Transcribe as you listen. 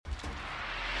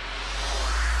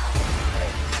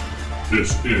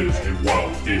This is a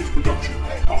Wild Games Production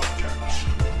podcast.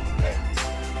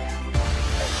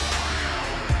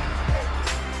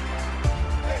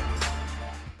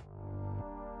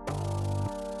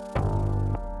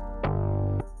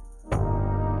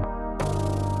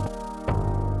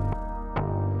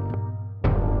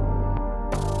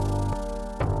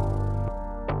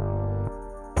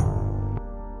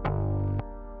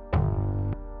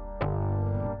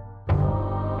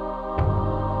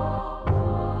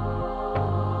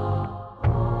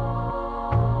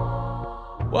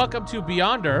 Welcome to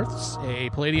Beyond Earths, a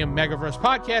Palladium Megaverse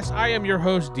podcast. I am your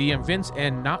host, DM Vince,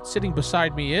 and not sitting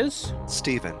beside me is...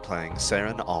 Steven playing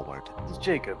Saren Allward. This is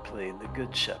Jacob playing the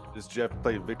Good Shepherd. This is Jeff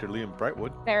playing Victor Liam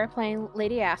Brightwood. Sarah playing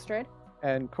Lady Astrid.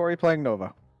 And Corey playing Nova.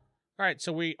 All right,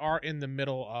 so we are in the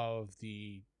middle of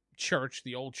the church,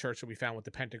 the old church that we found with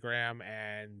the pentagram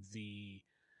and the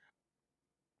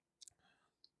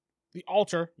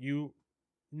altar.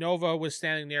 Nova was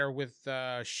standing there with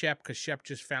Shep, because Shep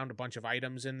just found a bunch of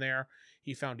items in there.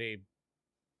 He found if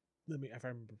I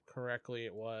remember correctly,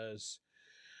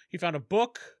 he found a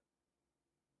book,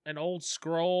 an old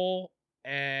scroll,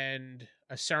 and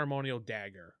a ceremonial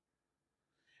dagger.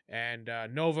 And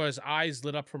Nova's eyes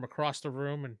lit up from across the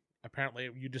room, and apparently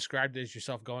you described it as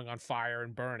yourself going on fire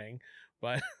and burning,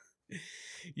 but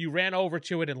you ran over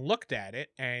to it and looked at it,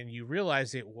 and you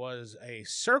realized it was a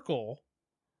circle.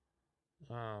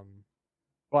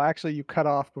 Well, actually, you cut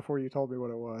off before you told me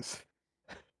what it was.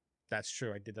 That's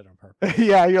true. I did that on purpose.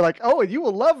 Yeah, you're like, oh, and you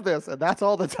will love this, and that's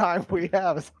all the time we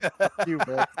have. Is you,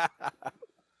 Vince.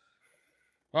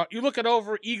 Well, you look it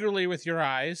over eagerly with your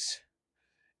eyes,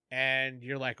 and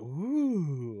you're like,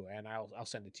 "Ooh!" And I'll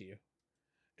send it to you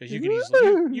because you can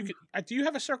easily. You can. Do you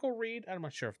have a circle read? I'm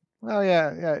not sure. Oh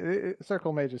yeah.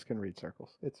 Circle mages can read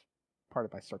circles. It's part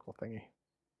of my circle thingy.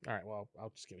 All right, well,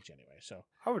 I'll just give it to you anyway. So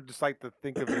I would just like to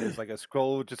think of it as like a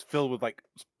scroll just filled with like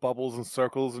bubbles and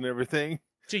circles and everything.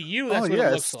 To you, that's what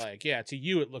it looks like. Yeah, to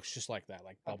you, it looks just like that,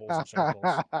 like bubbles and circles.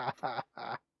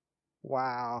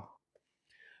 Wow.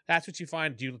 That's what you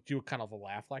find. Do you do kind of a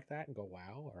laugh like that and go,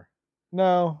 wow? Or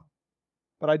No,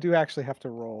 but I do actually have to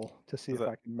roll to see if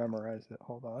I can memorize it.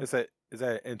 Hold on. Is that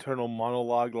internal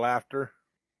monologue laughter?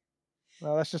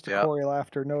 No, that's just a Corey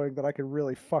laughter, knowing that I could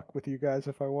really fuck with you guys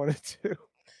if I wanted to.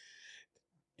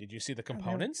 Did you see the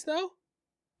components, though?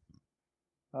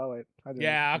 Oh, wait. I didn't.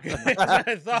 Yeah, okay. That's what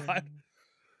I thought.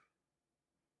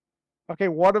 Okay,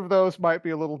 one of those might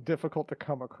be a little difficult to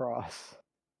come across.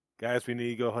 Guys, we need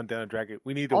to go hunt down a dragon.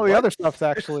 We need to. All the other stuff's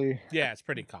actually. Yeah, it's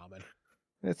pretty common.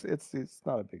 It's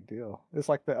not a big deal. It's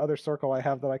like the other circle I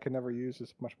have that I can never use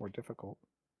is much more difficult.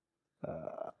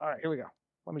 All right, here we go.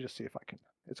 Let me just see if I can.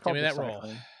 It's called Give me that roll.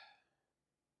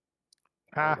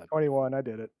 21. I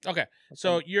did it. Okay,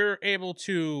 so you're able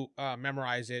to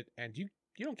memorize it, and you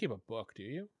don't keep a book, do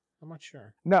you? I'm not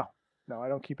sure. No, I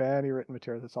don't keep any written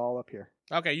materials. It's all up here.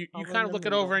 Okay, you kind of look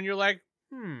it over, and you're like,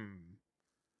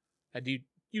 And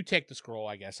you take the scroll,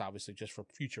 I guess, obviously, just for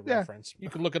future reference. You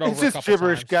can look it over. It's just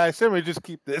gibberish, guys. Somebody just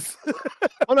keep this.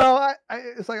 Oh no,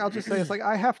 it's like I'll just say it's like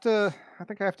I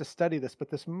think I have to study this, but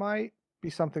this might be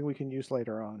something we can use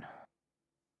later on.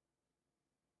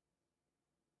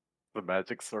 The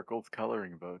Magic Circles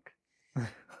coloring book.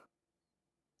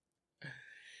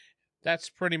 That's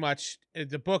pretty much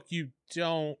the book. You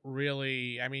don't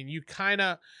really. I mean, you kind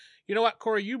of. You know what,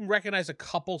 Corey? You recognize a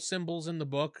couple symbols in the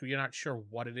book. You're not sure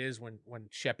what it is when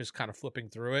Shep is kind of flipping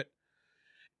through it,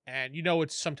 and you know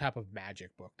it's some type of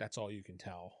magic book. That's all you can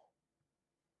tell.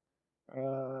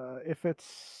 If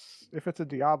it's a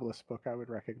Diablos book, I would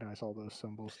recognize all those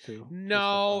symbols too.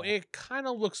 No, it kind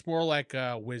of looks more like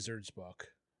a wizard's book,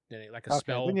 like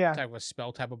a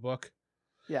spell type of book.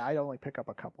 Yeah, I only pick up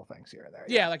a couple things here and there.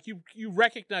 Yeah, like you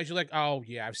recognize. You're like, oh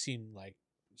yeah, I've seen like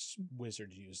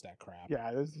wizards use that crap.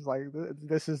 Yeah,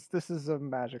 this is a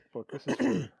magic book. This is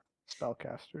for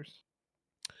spellcasters.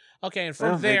 Okay, and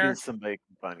from there, somebody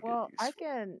can find well, I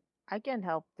can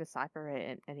help decipher it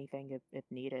in anything if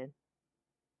needed.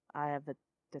 I have a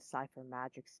decipher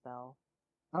magic spell.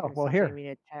 Oh, well, here. We need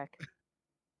to check.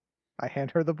 I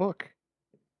hand her the book.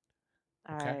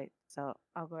 All right, so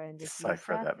I'll go ahead and just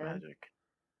decipher that then, magic.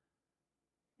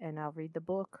 and I'll read the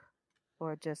book,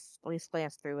 or just at least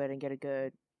glance through it and get a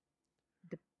good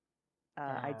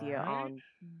idea on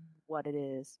what it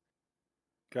is.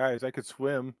 Guys, I could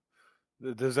swim.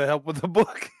 Does that help with the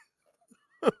book?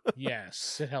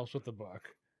 Yes, it helps with the book.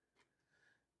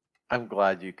 I'm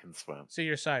glad you can swim. See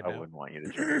your side now. I wouldn't want you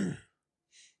to drown.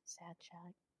 Sad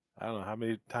chat. I don't know how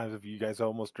many times have you guys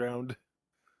almost drowned.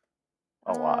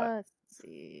 A lot. Let's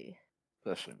see.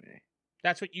 Especially me.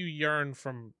 That's what you yearn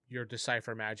from your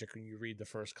decipher magic when you read the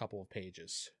first couple of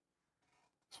pages.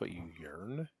 That's what you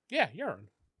yearn. Yeah, urine.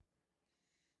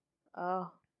 Oh.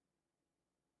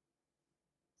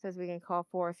 Says we can call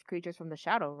forth creatures from the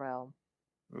Shadow Realm.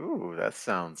 Ooh, that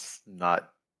sounds not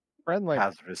Friendly.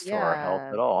 hazardous to our health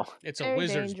Yeah. at all. It's a Very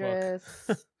wizard's dangerous.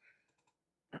 book.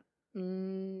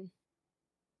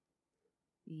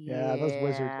 Yeah, those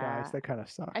wizard guys, they kind of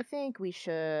suck. I think we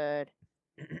should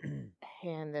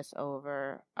hand this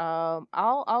over.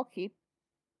 I'll keep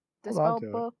the Hold on spell to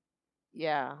it. book.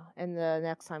 Yeah, and the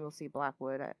next time we'll see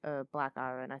Blackwood, Black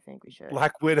Iron, I think we should.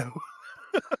 Black Widow.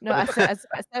 No, I said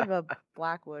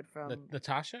Blackwood from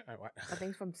Natasha? Or what? I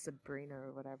think from Sabrina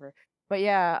or whatever. But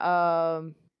yeah,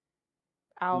 I'll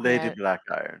Lady hand, Black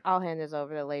Iron. I'll hand this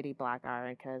over to Lady Black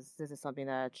Iron because this is something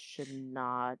that should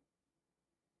not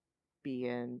be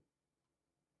in,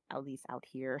 at least out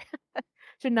here.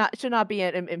 should not be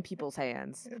in people's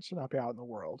hands. It should not be out in the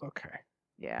world. Okay.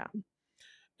 Yeah.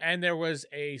 And there was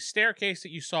a staircase that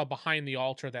you saw behind the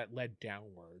altar that led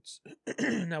downwards.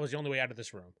 That was the only way out of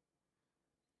this room.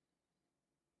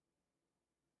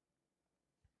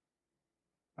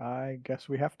 I guess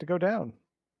we have to go down.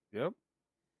 Yep.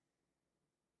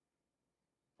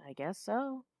 I guess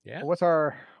so. Yeah. What's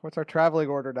our traveling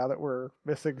order now that we're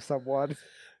missing someone?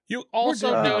 You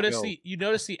also done. notice Go. you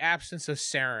notice the absence of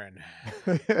Saren.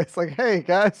 It's like, hey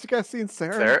guys, you guys seen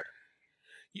Sarah? Sarah?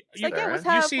 You, It's like, yeah, Saren? let's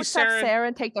you have, see let's have Saren.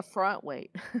 Saren take the front.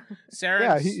 Wait. Saren's,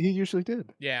 Yeah, he usually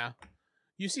did. yeah.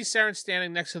 You see Saren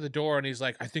standing next to the door, and he's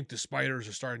like, "I think the spiders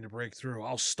are starting to break through.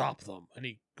 I'll stop them." And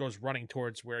he goes running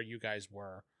towards where you guys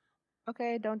were.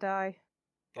 Okay, don't die.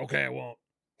 Okay, I won't.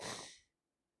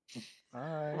 All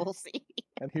right. We'll see.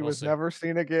 And he we'll was see. never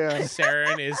seen again.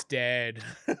 Saren is dead.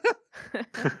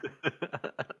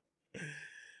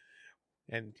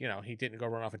 And, he didn't go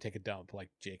run off and take a dump like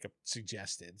Jacob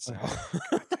suggested. So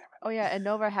Oh yeah, and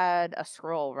Nova had a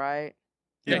scroll, right?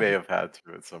 You Yeah, may he- have had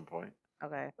to at some point.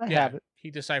 Okay. I yeah, have it.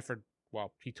 he deciphered.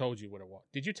 Well, he told you what it was.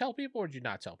 Did you tell people or did you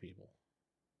not tell people?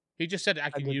 He just said, I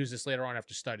can did. use this later on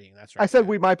after studying. That's right. I said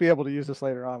we might be able to use this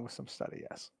later on with some study,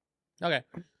 yes. Okay.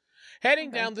 Heading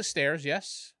Okay. down the stairs,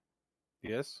 yes.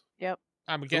 Yes.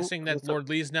 I'm guessing that what's up? Lord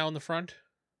Lee's now in the front.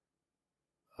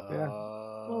 Yeah.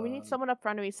 Well, we need someone up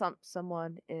front and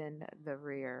someone in the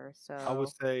rear. So I would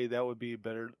say that would be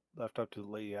better left up to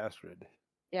Lady Astrid.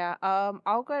 yeah.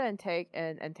 I'll go ahead and take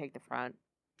the front.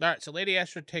 All right, so Lady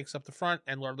Astrid takes up the front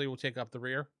and Lord Lee will take up the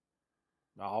rear.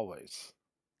 Always.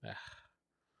 Ah.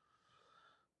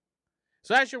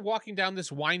 So as you're walking down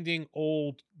this winding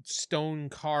old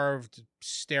stone-carved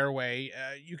stairway,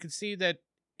 you can see that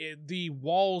the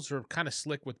walls are kind of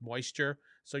slick with moisture.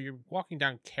 So you're walking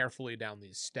down carefully down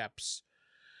these steps.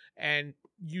 And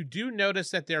you do notice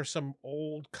that there are some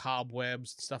old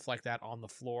cobwebs and stuff like that on the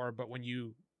floor. But when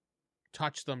you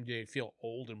touch them, they feel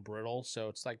old and brittle. So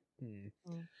it's like,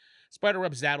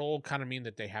 spiderwebs that old kind of mean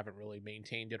that they haven't really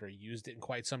maintained it or used it in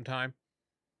quite some time.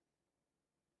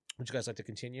 Would you guys like to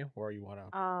continue, or you want to?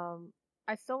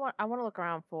 I want to look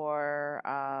around for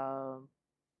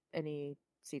any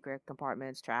secret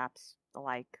compartments, traps, the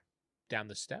like. Down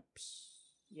the steps?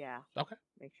 Yeah. Okay.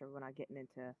 Make sure we're not getting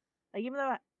into even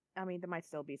though there might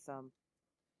still be some.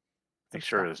 Make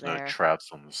sure stuff there's no there. traps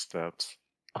on the steps.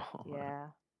 Oh, Yeah.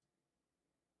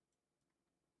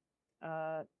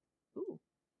 Ooh.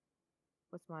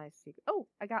 What's my secret? Oh,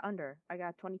 I got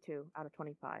 22 out of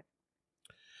 25.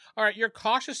 All right, you're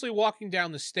cautiously walking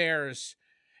down the stairs,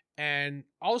 and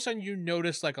all of a sudden you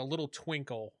notice like a little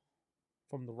twinkle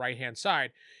from the right-hand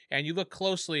side, and you look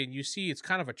closely and you see it's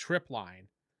kind of a trip line,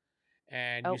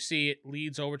 and Oh. you see it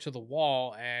leads over to the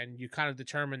wall, and you kind of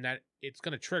determine that it's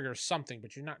going to trigger something,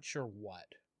 but you're not sure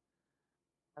what.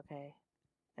 Okay.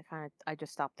 I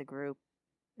just stop the group,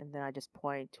 and then I just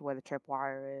point to where the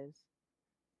tripwire is.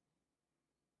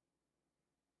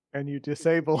 And you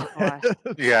disable Why?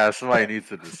 it. Yeah, somebody needs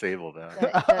to disable that.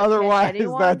 Can Otherwise,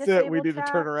 anyone that's it. We disable need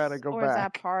to turn around and traps, go or is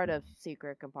that back. part of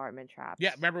secret compartment traps?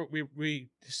 Yeah, remember we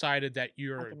decided that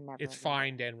can never it's do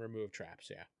fine and remove traps.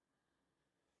 Yeah,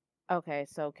 Okay,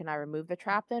 so can I remove the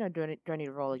trap then, or do I need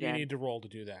to roll again? you need to roll to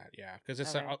do that. Yeah, because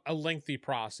it's Okay. a lengthy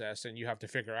process, and you have to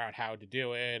figure out how to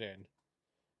do it. And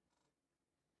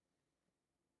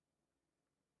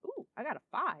Ooh, I got a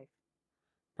 5.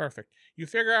 perfect. You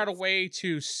figure out a way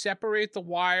to separate the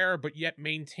wire, but yet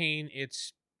maintain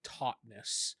its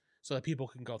tautness so that people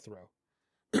can go through.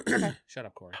 Shut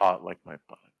up, Corey. Hot like my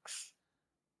bugs.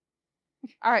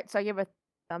 All right, so I give a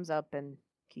thumbs up and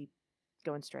keep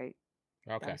going straight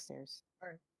down Okay. the stairs.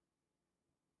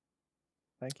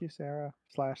 Thank you, Sarah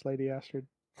 / Lady Astrid.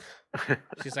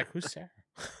 She's like, who's Sarah?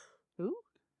 Who?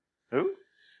 Who?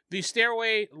 The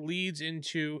stairway leads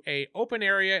into a open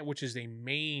area, which is a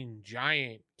main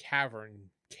giant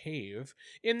cavern cave.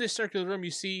 In this circular room, you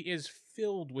see is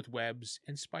filled with webs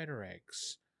and spider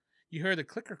eggs. You hear the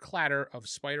clicker clatter of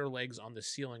spider legs on the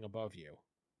ceiling above you.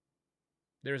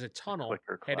 There's a tunnel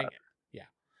Clicker heading. clatter.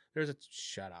 Yeah,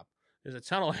 shut up. There's a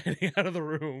tunnel heading out of the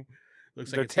room.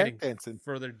 Looks like They're it's heading tap dancing.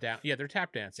 further down. Yeah, they're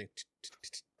tap dancing.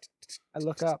 I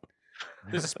look up.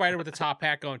 There's a spider with a top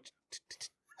hat going.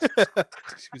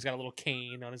 He's got a little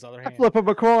cane on his other I hand. flip him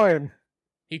a coin.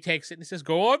 He takes it and he says,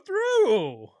 "Go on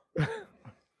through."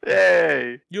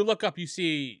 Yay! You look up, you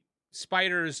see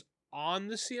spiders on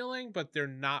the ceiling, but they're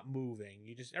not moving.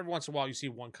 You just every once in a while you see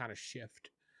one kind of shift.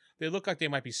 They look like they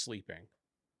might be sleeping.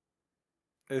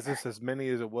 Is this as many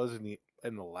as it was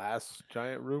in the last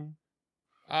giant room?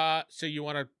 So you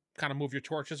want to kind of move your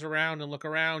torches around and look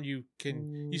around. You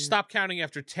Mm. stop counting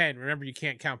after 10. Remember, you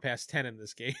can't count past 10 in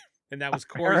this game, and that was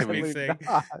Corey's big Apparently thing.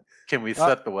 not. Can we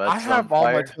set the webs I have on all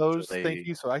my fire toes, so they- thank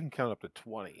you, so I can count up to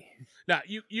 20. Now,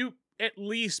 you at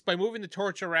least by moving the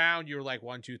torch around, you're like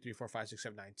 1, 2, 3, 4, 5, 6,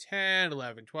 7, 9, 10,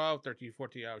 11, 12, 13,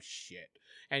 14. Oh, shit.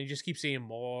 And you just keep seeing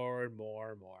more and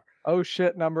more and more. Oh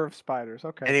shit! Number of spiders.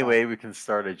 Okay. Anyway, we can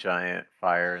start a giant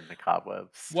fire in the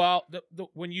cobwebs. Well,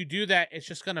 when you do that, it's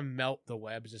just going to melt the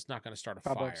webs. It's not going to start a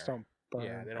Cobwebs fire. don't burn.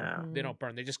 Yeah, they Yeah. don't. They don't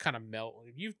burn. They just kind of melt.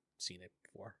 You've seen it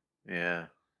before. Yeah.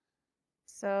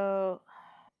 So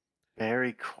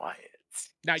Very quiet.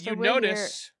 Now So you we're here-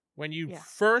 notice when you Yeah.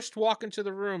 first walk into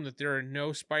the room that there are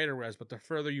no spider webs, but the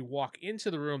further you walk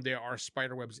into the room, there are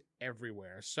spider webs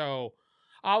everywhere. So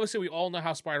obviously, we all know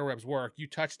how spider webs work. You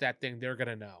touch that thing, they're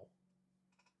gonna know.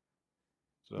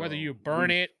 Whether you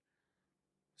burn it,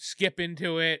 skip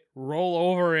into it, roll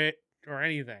over it, or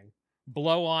anything,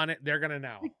 blow on it, they're gonna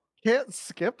know. Can't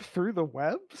skip through the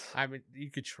webs. I mean, you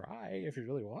could try if you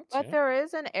really want but to. there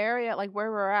is an area like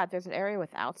where we're at. There's an area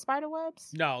without spider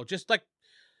webs. No, just like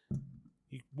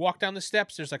you walk down the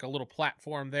steps, there's like a little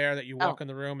platform there that you walk in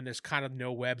the room, and there's kind of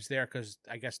no webs there because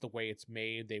I guess the way it's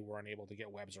made, they weren't able to get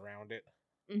webs around it.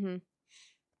 Mm-hmm.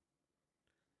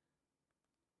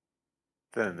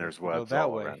 Then there's Go webs that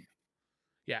all way. around.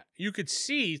 Yeah, you could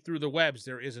see through the webs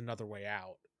there is another way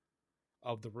out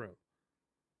of the room.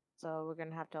 So we're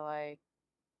gonna have to like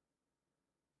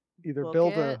Either book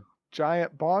build it. a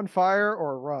giant bonfire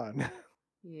or run.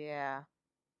 Yeah.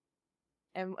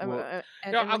 And Well,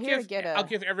 No, we're here to get a I'll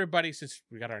give everybody, since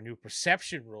we got our new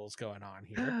perception rules going on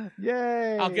here,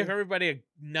 Yay! I'll give everybody a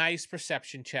nice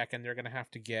perception check, and they're gonna have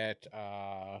to get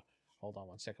hold on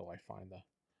one second while I find the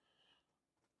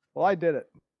Well, I did it.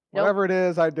 Nope. Whatever it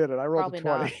is, I did it. I rolled Probably a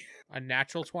 20. not. a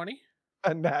natural 20.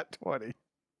 A nat 20.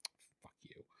 Fuck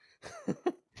you.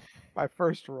 My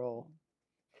first roll.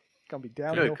 Gonna be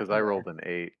down. Good, because I rolled an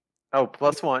 8. Oh,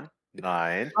 plus 1.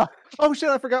 9. Oh shit!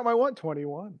 I forgot my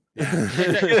 121.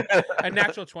 A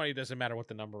natural 20 doesn't matter what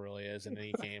the number really is in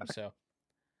any game. So,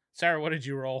 Sarah, what did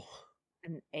you roll?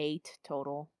 an 8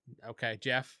 total. Okay,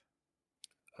 Jeff.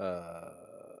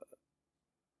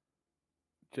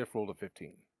 Jeff rolled a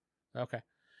 15. Okay.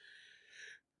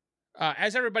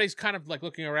 As everybody's kind of like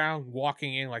looking around,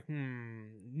 walking in, like,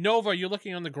 Nova, you're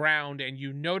looking on the ground and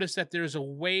you notice that there's a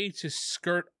way to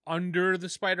skirt under the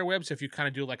spider webs if you kind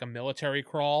of do like a military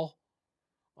crawl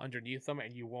underneath them,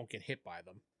 and you won't get hit by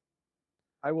them.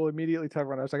 I will immediately tell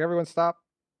everyone. I was like, everyone stop.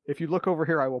 If you look over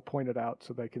here, I will point it out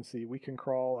so they can see. We can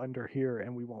crawl under here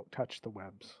and we won't touch the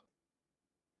webs.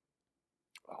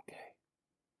 Okay.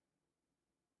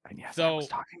 And yes, I So- was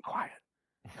talking quiet.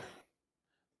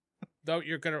 Though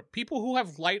people who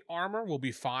have light armor will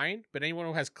be fine, but anyone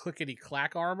who has clickety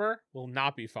clack armor will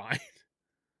not be fine.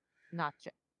 Not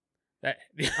That,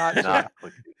 Not Jeff. Not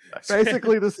clicking.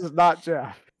 Basically, this is not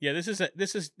Jeff. yeah, this is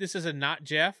a not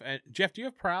Jeff. And Jeff, do you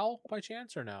have prowl by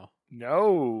chance or no?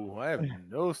 No, I have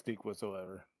no sneak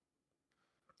whatsoever.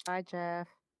 Bye, Jeff.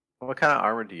 What kind of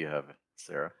armor do you have,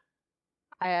 Sarah?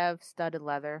 I have studded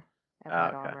leather and Ah, light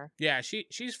okay. armor. Yeah,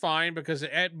 she's fine because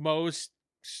at most,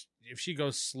 if she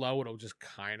goes slow, it'll just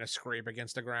kind of scrape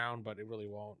against the ground, but it really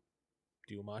won't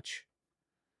do much.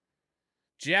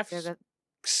 Jeff's There's a-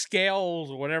 scales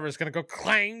or whatever is gonna go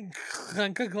clang,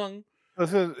 clang, clang, clang.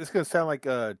 It's gonna sound like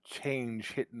a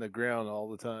change hitting the ground all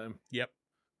the time. Yep.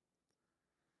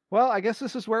 Well, I guess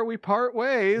this is where we part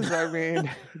ways. I mean,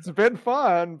 it's been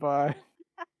fun, but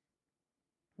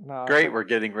no. Great, we're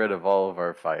getting rid of all of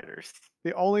our fighters.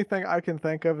 The only thing I can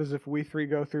think of is if we three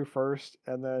go through first,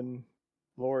 and then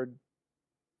Lord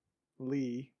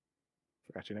Lee,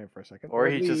 forgot your name for a second, Or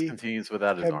Lord he just Lee continues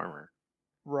without his and- armor.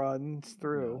 runs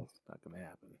through. No, it's not gonna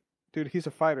happen. Dude, he's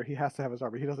a fighter. He has to have his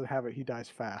armor. He doesn't have it. He dies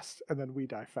fast, and then we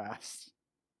die fast.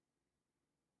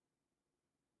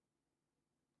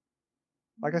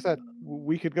 Like I said,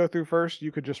 we could go through first.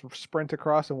 You could just sprint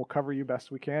across, and we'll cover you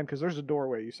best we can. Because there's a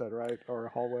doorway, you said, right, or a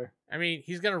hallway. I mean,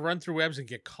 he's gonna run through webs and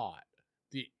get caught.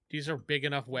 These are big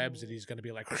enough webs that he's gonna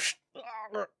be like,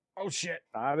 oh shit.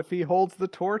 Not if he holds the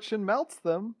torch and melts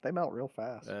them. They melt real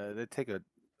fast. They take a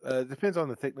depends on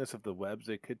the thickness of the webs.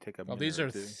 They could take a Well, minute these or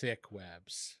are two. thick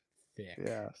webs. Thick.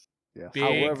 Yes. Yes. Big,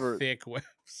 However, thick webs.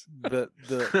 the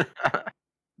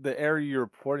the area you're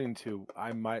reporting to,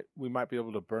 we might be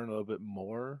able to burn a little bit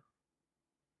more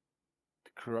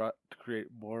to create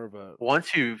more of a.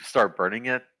 Once you start burning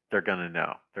it, they're gonna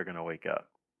know. They're gonna wake up.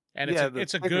 And Yeah,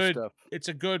 it's the a thicker good stuff. it's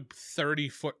a good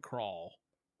 30-foot crawl.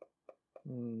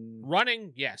 Mm,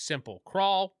 Running, yeah, simple.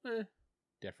 Crawl,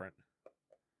 different.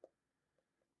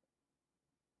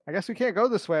 I guess we can't go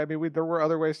this way. I mean, there were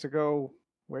other ways to go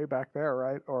way back there,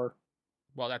 right? Or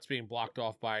Well, that's being blocked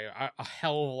off by a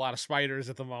hell of a lot of spiders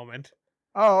at the moment.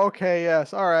 oh, okay,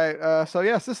 yes, all right. So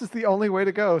yes, this is the only way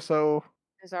to go. So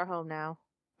This is our home now.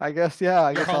 I guess yeah.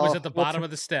 I Your guess home is I'll- at the we'll bottom t- of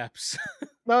the steps.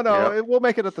 No, no, Yep. we'll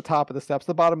make it at the top of the steps.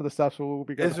 The bottom of the steps will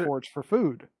be going Is to there- forge for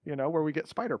food. You know, where we get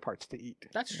spider parts to eat.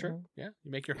 That's true. Yeah, you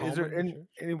make your home. Is there in any, your church.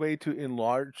 any way to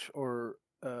enlarge or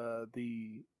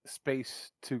the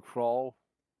space to crawl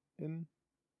in?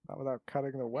 Not without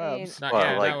cutting the mean- webs. Not Well,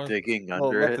 yet, like that was- digging Well,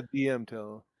 under let it. the DM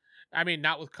tell. I mean,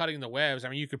 not with cutting the webs. I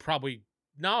mean, you could probably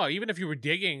no. Even if you were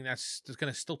digging, that's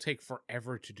going to still take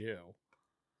forever to do.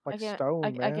 Like I can, stone,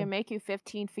 I man. can make you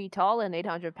 15 feet tall and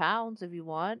 800 pounds if you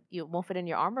want. You won't fit in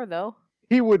your armor though.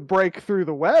 He would break through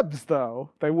the webs, though.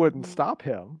 They wouldn't Mm. stop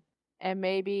him. And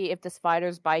maybe if the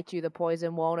spiders bite you, the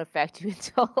poison won't affect you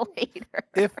until later.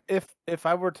 If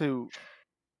I were to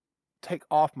take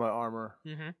off my armor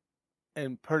Mm-hmm.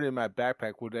 and put it in my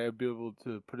backpack, would I be able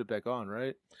to put it back on?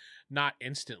 Right? Not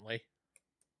instantly.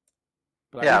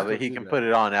 I Yeah, can but still he do can that. put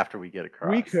it on after we get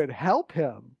across. We could help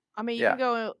him. I mean, you Yeah. can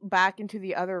go back into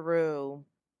the other room,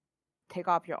 take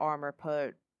off your armor,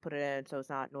 put it in so it's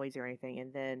not noisy or anything,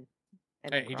 and then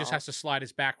Hey, he just crawl. has to slide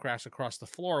his back crash across the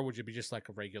floor, which would be just like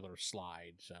a regular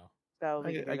slide. So So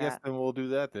we can do I guess that. then we'll do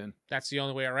that then. that's the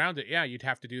only way around it. Yeah, you'd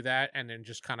have to do that, and then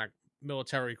just kind of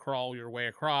military crawl your way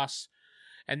across,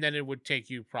 and then it would take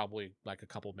you probably like a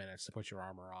couple minutes to put your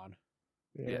armor on.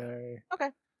 Yay.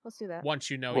 Let's do that.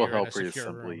 Once you know We'll you're in help a secure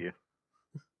reassemble room. you.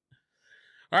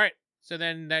 All right. So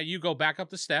then you go back up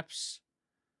the steps,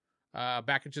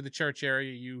 back into the church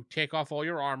area. You take off all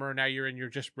your armor. Now you're in your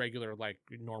just regular, like,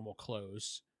 normal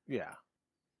clothes. Yeah.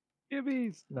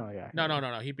 Skivvies. No, yeah.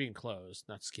 No. He being closed,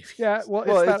 not skivvies. Yeah, well,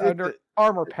 Well, it's it's- not under it's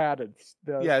armor padded.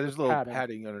 Yeah, there's a little padding.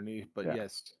 padding underneath, but Yeah.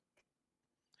 yes.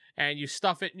 And you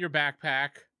stuff it in your backpack.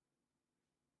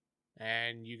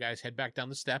 And you guys head back down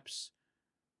the steps,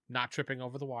 not tripping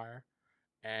over the wire.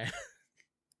 And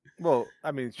Well,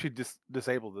 I mean, she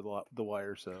disabled the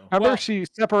wire, so Remember, Well- she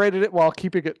separated it while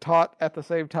keeping it taut at the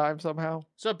same time somehow.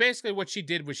 so basically what she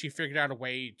did was she figured out a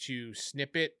way to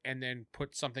snip it and then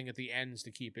put something at the ends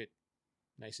to keep it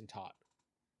nice and taut.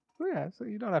 So yeah, so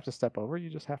you don't have to step over. You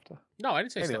just have to. No, I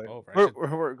didn't say anyway, step over. I we're,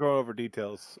 said- we're going over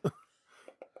details.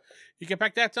 you get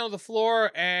back down to the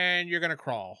floor and you're going to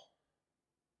crawl.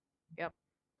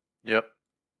 Yep.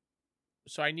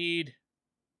 So I need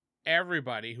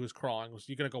everybody who's crawling.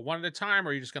 You going to go one at a time,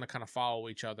 or are you just going to kind of follow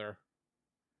each other?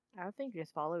 I would think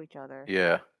just follow each other.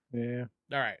 Yeah. Yeah.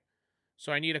 All right.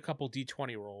 So I need a couple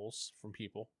D20 rolls from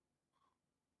people.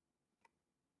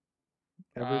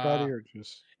 Everybody or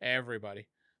just Everybody.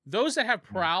 Those that have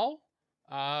prowl.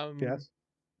 yes.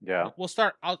 Yeah. We'll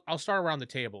start. I'll start around the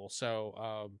table.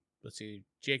 So let's see.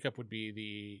 Jacob would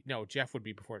be Jeff would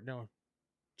be before. No,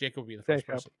 Jacob would be the first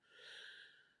Jacob. person.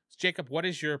 Jacob, what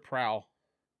is your prowl?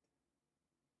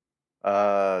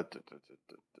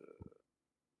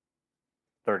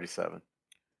 37.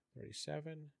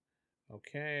 37.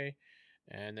 Okay.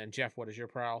 And then Jeff, what is your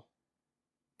prowl?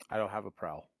 I don't have a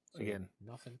prowl. So Again.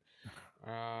 nothing.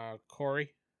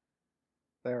 Corey.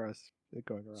 Sarah's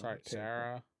going around. Sorry, the table.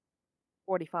 Sarah.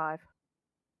 45.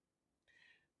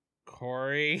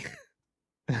 Corey.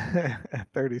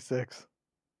 36.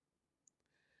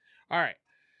 All right.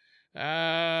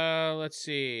 Let's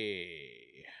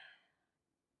see.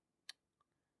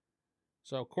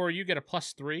 So Corey, you get a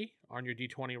 +3 on your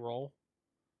D20 roll.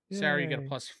 Sarah, you get a Yay.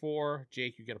 +4.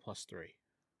 Jake, you get a +3.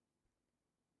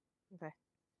 Okay.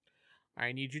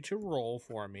 I need you to roll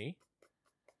for me.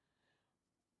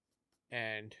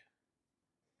 And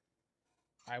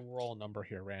I will roll a number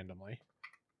here randomly.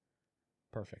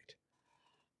 Perfect.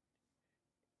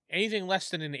 Anything less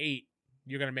than an 8,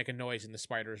 you're going to make a noise and the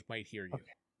spiders might hear you.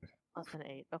 Okay. Less than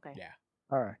 8. Okay. Yeah.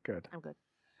 All right, good. I'm good.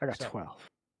 I got So- 12.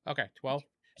 Okay, 12.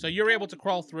 So you're able to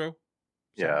crawl through.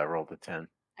 So Yeah, I rolled a 10.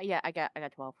 Yeah, I got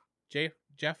 12.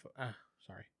 Jeff.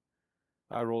 Sorry.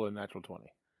 I roll a natural 20.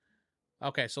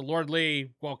 Okay, so Lord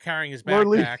Lee, while carrying his Lord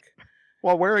Lee. backpack,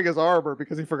 While wearing his armor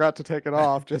because he forgot to take it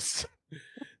off, just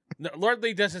no, Lord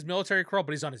Lee does his military crawl,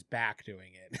 but he's on his back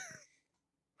doing it.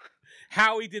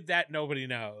 How he did that, nobody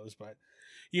knows. But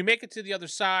you make it to the other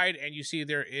side, and you see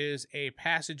there is a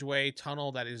passageway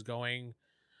tunnel that is going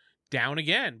down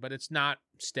again, but it's not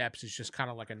steps. It's just kind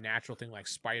of like a natural thing, like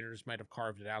spiders might have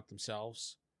carved it out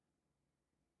themselves.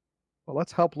 well,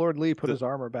 let's help Lord Lee put The- his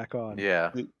armor back on.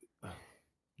 Yeah.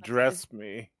 Dress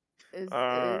me. Is it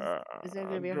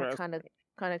going to be Dress kind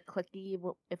of clicky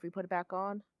if we put it back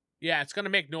on? Yeah, it's going to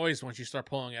make noise once you start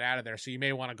pulling it out of there, so you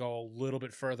may want to go a little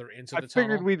bit further into I the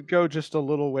figured tunnel. we'd go just a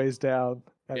little ways down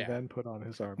and Yeah. then put on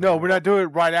his armor. No, we're not doing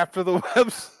it right after the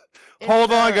webs. Is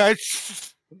Hold on, the- guys. Shh.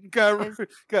 Gotta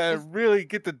is- really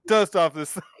get the dust off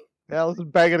this thing. Yeah, let's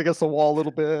bang it against the wall a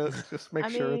little bit. Just make I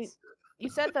sure mean, it's. you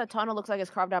said the tunnel looks like it's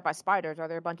carved out by spiders. Are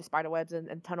there a bunch of spider webs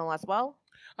in tunnel as well?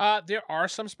 There are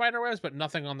some spider webs, but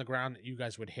nothing on the ground that you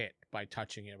guys would hit by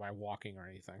touching it, by walking or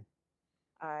anything.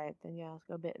 All right, then yeah, let's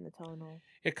go a bit in the tunnel.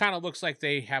 It kind of looks like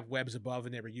they have webs above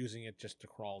and they were using it just to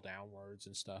crawl downwards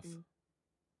and stuff. Mm.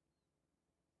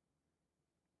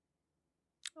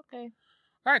 Okay.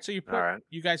 All right, so you All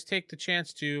you guys take the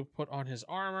chance to put on his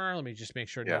armor. Let me just make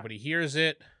sure Yeah. nobody hears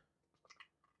it.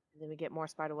 And then we get more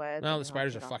spider webs. No, and the then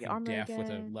spiders are take off the fucking armor deaf with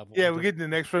a again. level. Yeah, with we a- get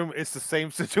in the next room. It's the same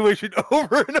situation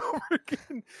over and over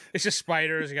again. It's just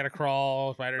spiders. You got to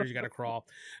crawl. Spiders. You got to crawl.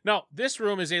 No, this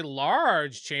room is a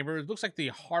large chamber. It looks like the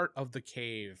heart of the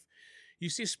cave. You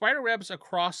see spider webs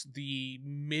across the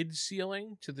mid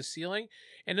ceiling to the ceiling,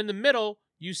 and in the middle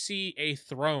you see a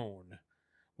throne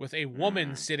with a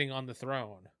woman sitting on the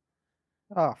throne.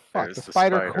 Oh fuck! There's The the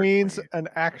Spider Spider Queen's Queen. an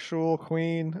actual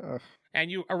queen. Ugh. And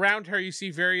you around her you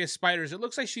see various spiders. It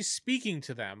looks like she's speaking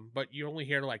to them, but you only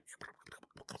hear like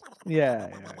Yeah.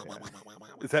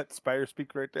 Is that spider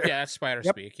speak right there? yeah, that's spider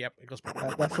Yep. speak. Yep, it goes.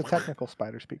 That's the technical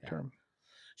spider speak term.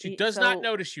 She Y- does not so-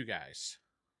 notice you guys.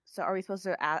 So are we supposed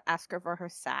to ask her for her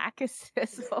sack? Is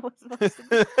this what we're supposed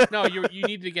to do? No, you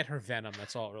need to get her venom.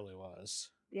 That's all it really was.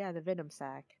 Yeah, the venom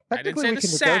sack. I didn't Technically, say we the can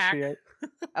sack. negotiate.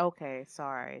 Okay,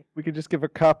 sorry. We could just give a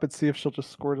cup and see if she'll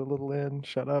just squirt a little in.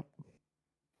 Shut up,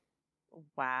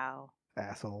 Wow.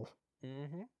 assholes.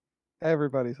 Mm-hmm.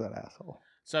 Everybody's that asshole.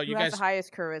 So Who you has guys, the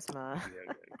highest charisma?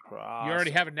 you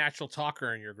already have a natural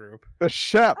talker in your group. The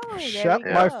Shep, Oh, there Shep,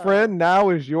 we my go. friend, now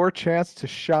is your chance to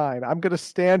shine. I'm gonna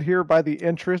stand here by the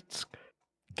entrance,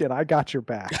 and I got your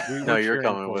back. No, you're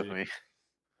coming with me.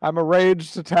 I'm a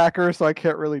ranged attacker, so I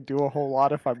can't really do a whole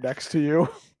lot if I'm next to you.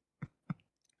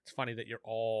 It's funny that you're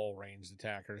all ranged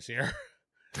attackers here,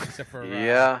 except for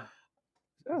Yeah.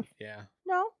 yeah.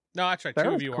 No. No, that's right. That Two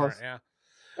of was you close. aren't. Yeah.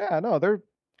 Yeah, no, they're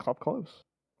up close.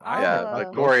 Yeah, Oh.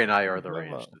 like Corey and I are the Well,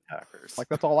 ranged attackers. Like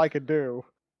that's all I could do.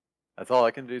 That's all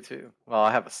I can do too. Well,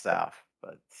 I have a staff,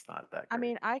 but it's not that. I great.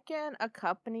 mean, I can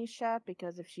accompany Shep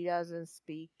because if she doesn't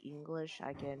speak English,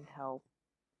 I can help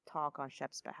talk on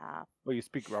Shep's behalf. Well, you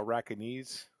speak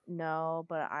Arakanese. No,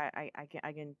 but I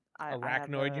can. I have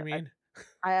Arachnoid, you a- mean?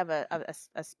 I have a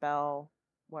spell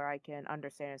where I can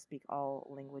understand and speak all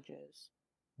languages.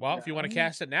 Well, if you want to Yeah.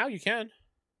 cast it now, you can.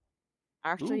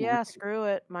 Actually, Ooh, yeah, we- screw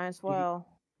it. Might as well.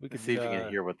 We can see if you can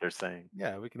hear what they're saying.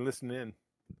 Yeah, we can listen in.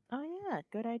 Oh yeah,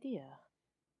 good idea.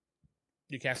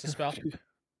 You cast a spell.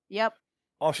 Yep.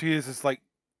 All she is like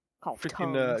Called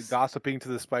freaking tongues. gossiping to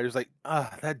the spiders. Like,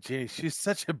 that Jenny, she's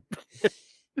such a.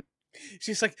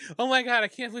 She's like, "Oh my god, I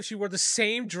can't believe she wore the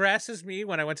same dress as me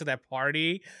when I went to that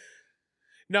party."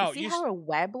 No, You see how her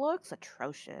web looks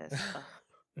atrocious.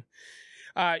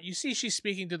 Ugh. you see she's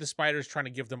speaking to the spiders, trying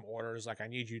to give them orders. Like, I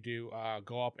need you to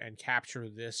go up and capture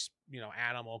this,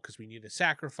 animal because we need a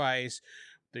sacrifice.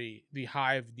 The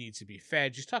hive needs to be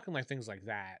fed. She's talking like things like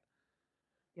that.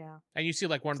 Yeah. And you see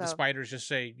like one of the So- spiders just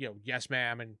say, "Yes,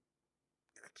 ma'am," and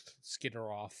skid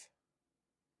her off.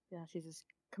 Yeah, she's just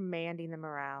commanding them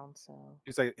around. So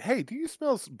She's like, hey, do you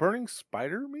smell burning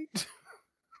spider meat?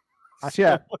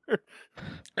 Yeah.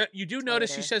 You do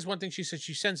notice she Spider. says one thing. She says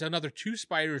she sends another 2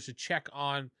 spiders to check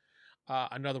on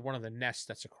another one of the nests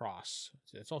that's across.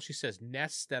 That's all she says.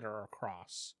 Nests that are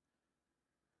across.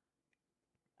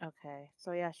 okay,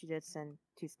 so yeah, she did send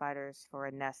 2 spiders for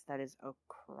a nest that is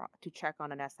across to check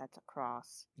on a nest that's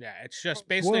across. Yeah, it's just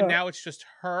basically What? now it's just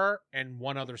her and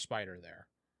one other spider there.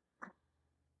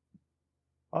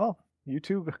 Oh, you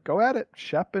two go at it.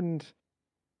 Shep and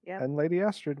Yep. Lady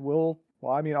Astrid will.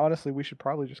 Well, I mean, honestly, we should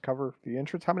probably just cover the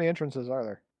entrance. How many entrances are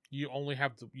there? You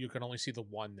can only see the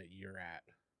one that you're at.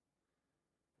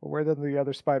 Well, where did the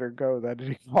other spider go then? Did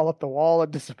he fall up the wall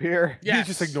and disappear? Yeah. He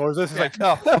just ignores us. He's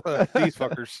Yeah. like, oh, these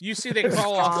fuckers. You see they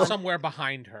crawl off somewhere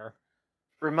behind her.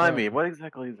 Remind me, Yeah. what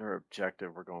exactly is our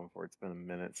objective we're going for? It's been a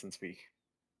minute since we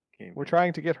came. We're in.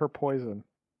 trying to get her poison.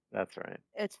 That's right.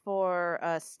 It's for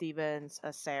Steven's,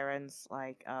 Saren's,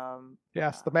 like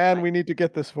Yes, the man like- we need to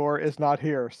get this for is not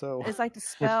here, so it's like the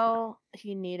spell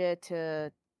he needed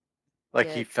to Like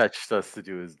he Yeah. fetched us to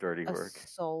do his dirty a work.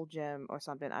 soul gem or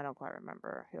something. I don't quite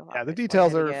remember. He'll yeah, have the to explain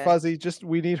details it are again. fuzzy. Just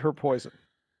we need her poison.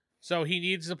 So he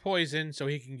needs the poison so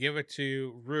he can give it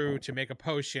to Rue to make a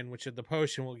potion, which the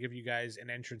potion will give you guys an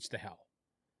entrance to hell.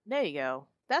 There you go.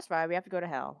 That's right. We have to go to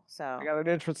hell. So I got an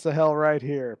entrance to hell right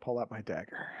here. Pull out my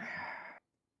dagger.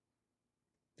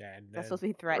 And that's then- supposed to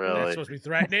be threatening. Really? that's supposed to be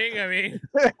threatening. I mean,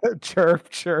 Chirp,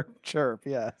 chirp, chirp.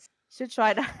 Yes. Should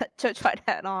try that. Should try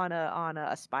that on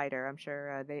a spider. I'm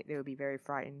sure they would be very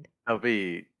frightened. I'll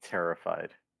be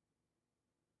terrified.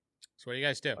 so what do you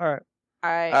guys do? All right.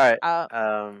 All right. All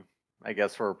right. I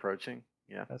guess we're approaching.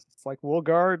 Yeah. It's like we'll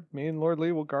guard. Me and Lord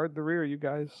Lee will guard the rear. You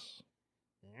guys.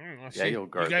 Let's Yeah, see. you'll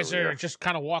guard You the guys are rear. just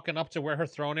kind of walking up to where her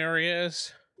throne area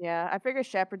is. Yeah, I figure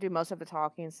Shep would do most of the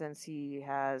talking since he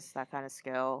has that kind of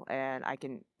skill, and I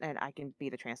can be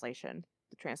the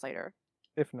translator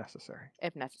If necessary.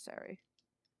 if necessary.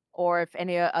 Or if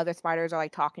any other spiders are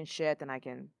like talking shit, then I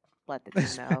can let the team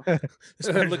know. The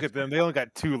spiders Look at them. They only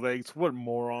got 2 legs. What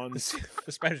morons.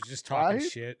 The spider's just talking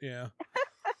Right? shit. Yeah.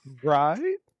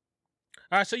 Right?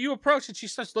 All right. So you approach and she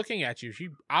starts looking at you. She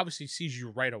obviously sees you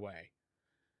right away,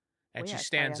 and Oh, she yeah, sorry,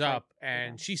 stands that's right. up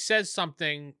and Yeah. she says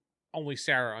something only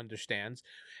Sarah understands,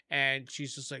 and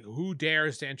she's just like, "Who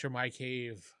dares to enter my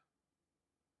cave?"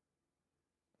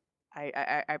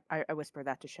 I whisper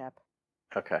that to Shep.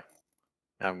 Okay.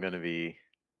 I'm gonna be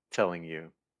telling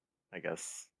you, I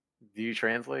guess. Do you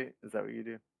translate? Is that what you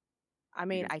do? I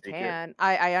mean, can I speak it? can.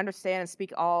 I understand and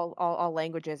speak all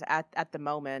languages at the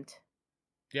moment.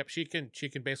 Yep, she can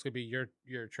basically be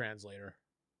your translator.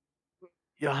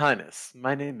 Your Highness,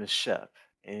 my name is Shep,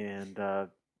 and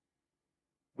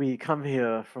we come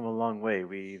here from a long way.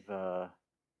 We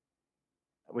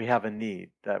have a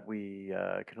need that we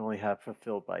can only have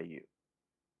fulfilled by you.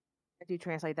 I do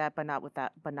translate that, but not with his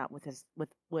Not his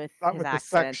with the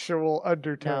accent. sexual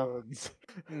undertones.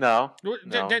 No. Well,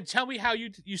 No. Then tell me how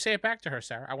you say it back to her,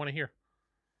 Sarah. I want to hear.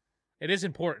 It is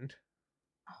important.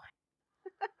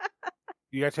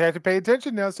 You guys have to pay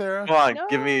attention now, Sarah. Come on,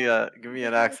 give me No.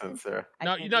 an accent, sir. I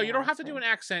No, can't no, do you an don't have to do an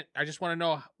accent. accent. I just want to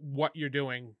know what you're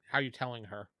doing, how you're telling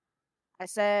her. I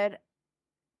said,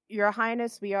 Your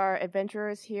Highness, we are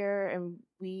adventurers here, and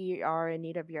we are in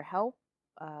need of your help.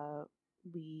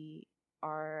 We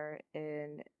are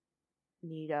in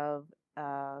need of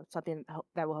something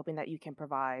that we're hoping that you can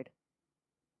provide.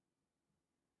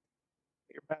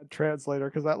 You're a bad translator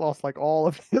because that lost like all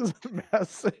of his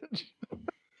message.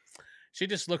 She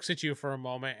just looks at you for a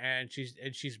moment and she's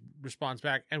responds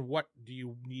back. And what do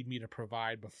you need me to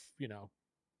provide? What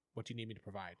do you need me to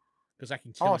provide? Because I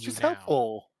can kill Oh, you she's now.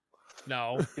 helpful.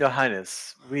 No, Your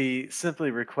Highness, we simply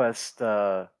request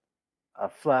a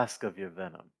flask of your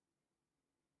venom.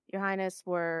 Your Highness,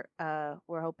 we're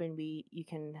hoping you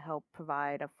can help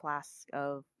provide a flask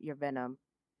of your venom.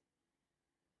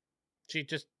 she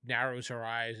just narrows her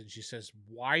eyes and she says,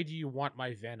 "Why do you want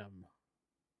my venom?"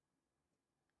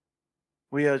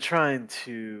 We are trying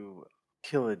to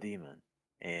kill a demon,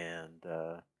 and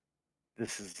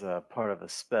this is part of a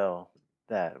spell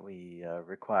that we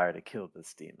require to kill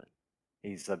this demon.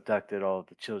 He's abducted all of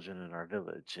the children in our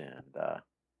village, and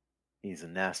he's a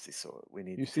nasty sort. We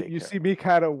need You to see, take you care see of me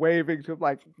kind of waving to him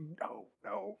like, no,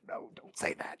 don't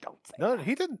say that, don't say. No, that.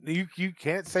 he didn't. You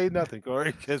can't say nothing,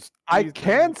 Corey, because I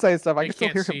can say stuff. I They can still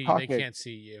can't hear see. him talking. They can't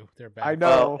see you. They're bad. I know.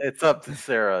 Well, it's up to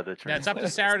Sarah to translate. That's up to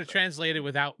Sarah to translate it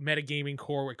without metagaming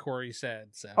core what Corey said.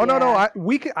 So. Oh no,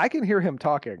 Yeah. I can hear him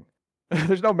talking.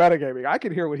 There's no metagaming. I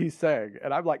can hear what he's saying,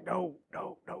 and I'm like, no,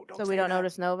 don't. So say we don't that.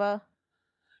 notice Nova?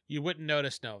 You wouldn't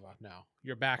notice Nova. No,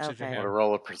 your back's to Okay. Want to him.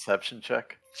 roll a perception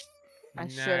check? Nah,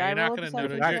 Should you're I not roll a gonna perception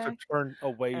notice. I You're- have to turn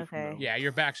away from Okay. him. Yeah,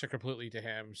 your backs are completely to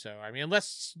him. So I mean,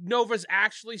 unless Nova's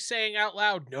actually saying out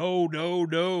loud, "No,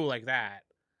 like that."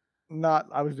 Not.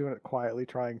 I was doing it quietly,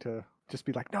 trying to just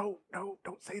be like, no,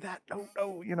 don't say that,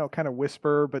 no. You know, kind of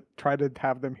whisper, but try to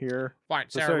have them hear. Fine,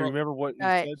 So, Sarah. Sarah, you Roll, remember what you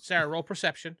Alright. said? Sarah, roll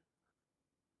perception.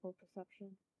 Full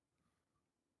perception.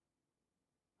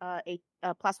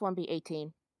 Plus 1 be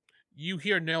 18. You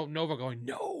hear Nova going,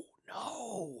 "No."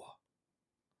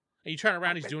 And you turn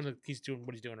around. He's doing what he's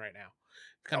doing right now.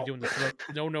 Kind of doing the throat,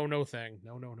 no thing.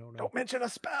 No. Don't mention a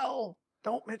spell.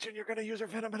 Don't mention you're going to use her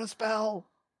venom in a spell.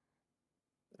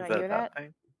 Did Is I that hear a bad that?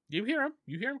 thing? You hear him.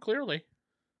 You hear him clearly.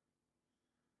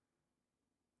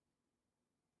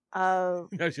 Uh,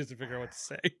 Now she has to figure out what to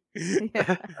say.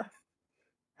 yeah.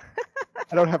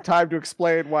 I don't have time to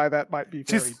explain why that might be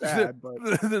very Just bad, but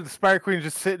the Spider Queen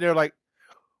just sitting there like,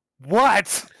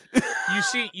 what? You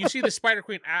see the Spider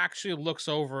Queen actually looks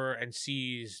over and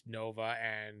sees Nova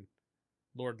and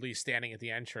Lord Lee standing at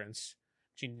the entrance.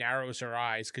 She narrows her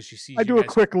eyes because she sees I you do a guys-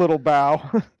 quick little bow.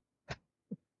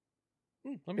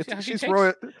 Let me see how she She's takes.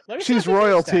 royal. Let me see She's how she takes that.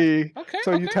 royalty, Okay,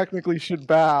 so okay. you technically should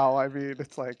bow. I mean,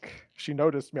 it's like she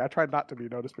noticed me. I tried not to be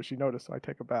noticed, but she noticed, so I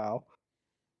take a bow.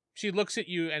 She looks at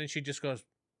you and then she just goes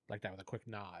like that with a quick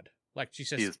nod. Like she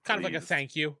says, She is kind of like a pleased.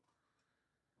 thank you.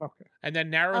 Okay. And then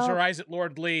narrows her Oh. eyes at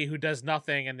Lord Lee, who does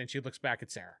nothing, and then she looks back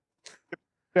at Sarah.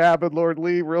 Dabbing Lord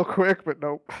Lee real quick, but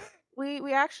nope.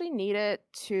 We actually need it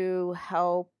to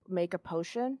help make a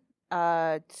potion.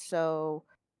 So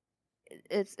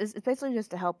it's basically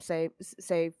just to help save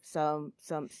some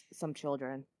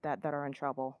children that are in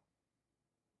trouble.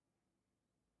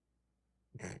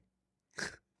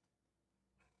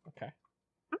 Okay.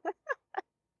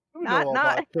 We know all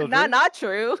about children. Not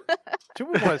true. She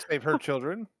would want to save her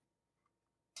children.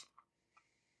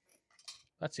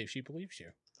 Let's see if she believes you.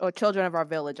 Or children of our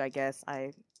village, I guess.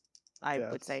 I would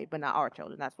Yes. say, but not our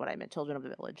children. That's what I meant. Children of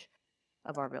the village,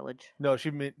 of our village. No,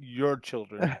 she meant your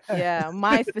children. Yeah,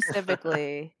 mine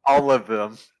specifically. All of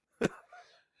them.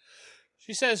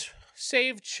 She says,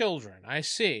 save children. I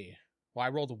see. Well, I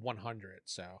rolled a 100,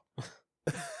 so.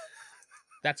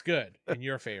 That's good in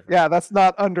your favor. Yeah, that's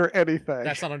not under anything.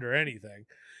 That's not under anything.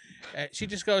 She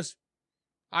just goes,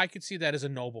 I could see that as a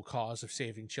noble cause of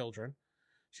saving children.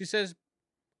 She says,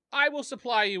 I will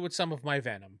supply you with some of my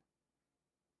venom,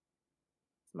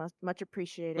 Much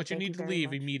appreciated. but you Thank need to very leave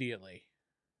much. immediately.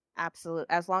 Absolutely.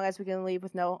 As long as we can leave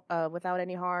with without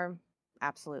any harm.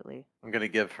 Absolutely. I'm gonna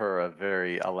give her a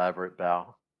very elaborate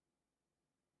bow.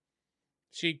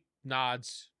 She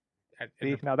nods.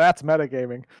 See, now that's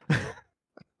metagaming.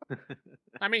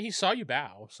 I mean, he saw you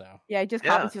bow, so. Yeah, he just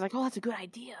Yeah. comments. He's like, "Oh, that's a good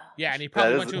idea." Yeah, and he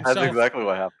probably went to That's himself, exactly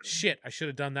what happened. shit, I should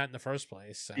have done that in the first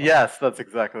place. So. Yes, that's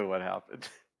exactly what happened.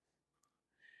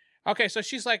 Okay, so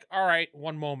she's like, all right,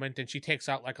 one moment, and she takes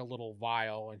out like a little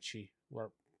vial and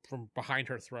from behind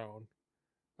her throne,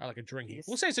 or like a drinking. Yes.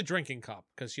 We'll say it's a drinking cup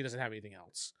because she doesn't have anything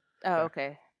else. Oh,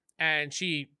 okay. And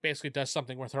she basically does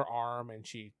something with her arm and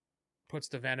she puts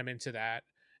the venom into that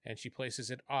and she places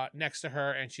it next to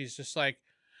her and she's just like,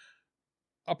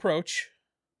 approach.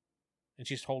 And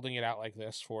she's holding it out like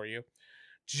this for you.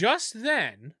 Just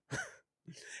then,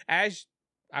 as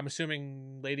I'm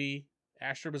assuming Lady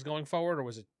Astrid was going forward, or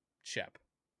was it Shep?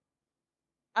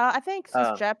 I think since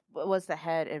Um, Jep was the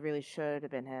head, it really should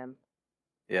have been him.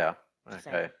 Yeah.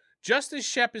 Same. Okay. Just as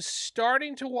Shep is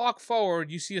starting to walk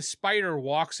forward, you see a spider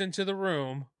walks into the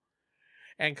room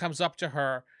and comes up to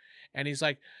her, and he's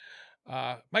like,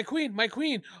 my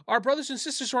queen, our brothers and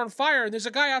sisters are on fire, and there's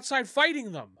a guy outside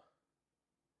fighting them.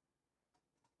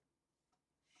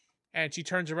 And she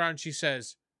turns around and she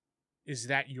says, is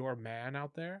that your man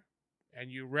out there? And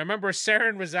you remember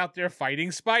Saren was out there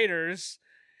fighting spiders,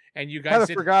 and you I guys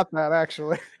did, forgot that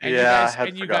actually. and Yeah, I you guys, had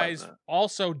and you forgotten guys that.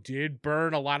 also did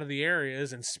burn a lot of the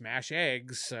areas and smash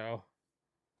eggs, so.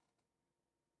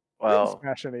 Well,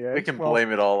 Smash any we eggs. can Well,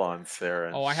 blame it all on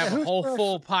Sarah. Oh, I have Yeah, a who's whole first?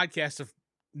 full podcast of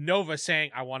Nova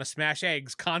saying I want to smash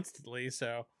eggs constantly,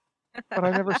 so but I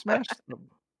never smashed them.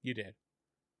 you did.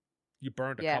 You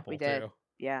burned a Yeah, couple we did. too.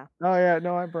 Yeah. Oh yeah,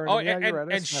 no, I burned Oh, them. Yeah, and, you're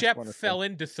right. I and smashed Shep one or two. fell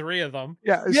into 3 of them.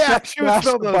 Yeah, Yeah, Shep she would smashed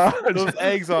spill the those, bunch. those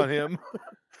eggs on him.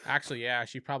 Actually, yeah,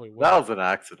 she probably would. That was an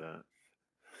accident.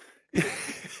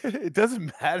 It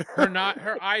doesn't matter.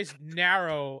 Her eyes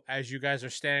narrow as you guys are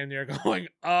standing there going,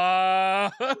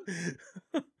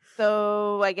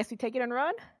 So I guess we take it and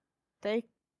run. Take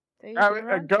it Grab and it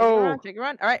run. and Take it and go. run. Take it and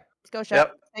run. All right, let's go, Shep.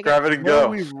 Yep. Take Grab it. it and Where are go.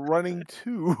 we running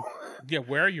to? Yeah,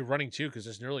 where are you running to? Because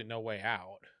there's nearly no way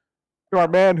out. To our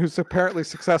man who's apparently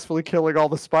successfully killing all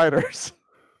the spiders.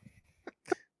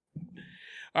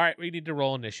 All right, we need to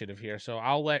roll initiative here, so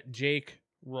I'll let Jake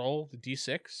roll the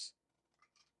d6.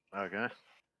 Okay.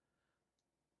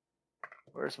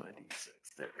 Where's my D6?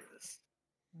 There it is.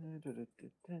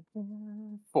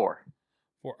 4.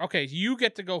 Okay, you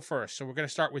get to go first, so we're going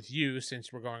to start with you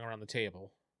since we're going around the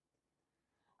table.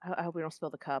 I hope we don't spill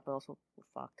the cup, else we're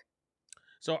fucked.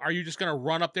 So are you just going to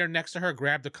run up there next to her,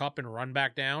 grab the cup, and run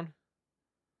back down?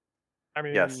 I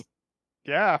mean, Yes.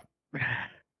 yeah.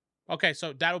 Okay,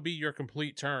 so that'll be your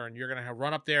complete turn. You're going to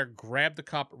run up there, grab the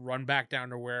cup, run back down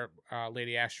to where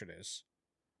Lady Astrid is.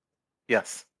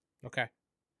 Yes. Okay.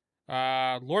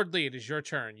 Lord Lee, it is your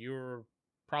turn. You're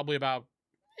probably about,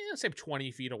 let's say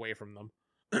 20 feet away from them.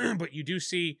 But you do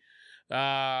see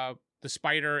the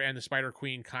spider and the spider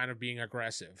queen kind of being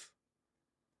aggressive.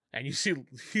 And you see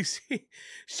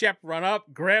Shep run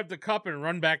up, grab the cup, and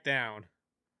run back down.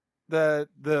 The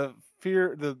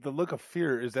fear, the look of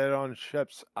fear, is that on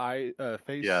Shep's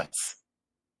face? Yes.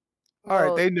 All right,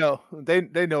 Well, they know.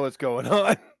 They know what's going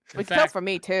on. In Which felt fact, for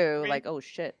me too. me- Like, oh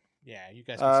shit. yeah, you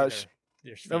guys can see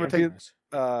sh- their I'm gonna fear take- on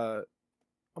this.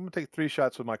 I'm gonna take 3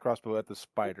 shots with my crossbow at the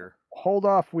spider. Hold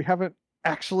off. We haven't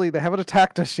actually. They haven't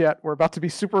attacked us yet. We're about to be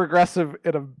super aggressive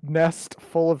in a nest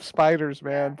full of spiders,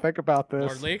 man. Think about Lord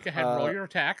this. Lee, go ahead and roll uh, your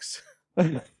attacks.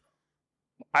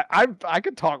 I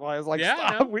could talk while I was like, Yeah,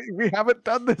 I stop. know. We haven't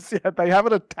done this yet. They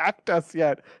haven't attacked us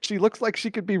yet. She looks like she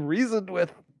could be reasoned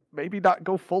with. Maybe not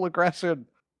go full aggression.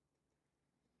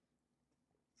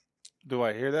 Do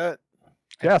I hear that?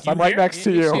 Yes, You I'm right hear- next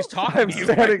to you. He's talking I'm to you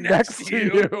right standing next next to to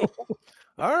you. you.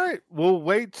 All right, we'll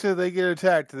wait till they get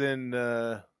attacked. Then,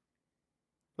 in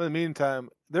the meantime,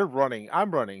 they're running.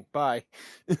 I'm running. Bye.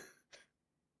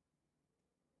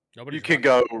 Nobody's You can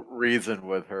running. go reason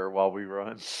with her while we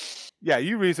run. Yeah,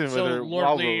 you reason with So her. Lord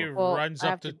while Lee we're- Well, runs I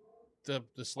up have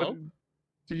the slope.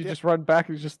 Do you Yeah. just run back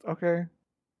and just okay?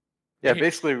 Yeah, Hey.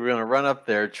 basically we're gonna run up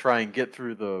there, try and get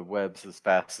through the webs as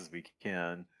fast as we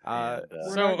can. Uh, and,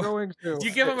 We're So- not going to.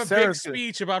 You give him a big Sarah's gonna-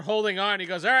 speech about holding on. He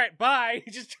goes, "All right, bye." He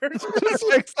just turns. just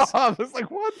takes off. It's like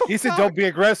what the He said, fuck? "Don't be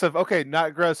aggressive." Okay, not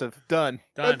aggressive. Done.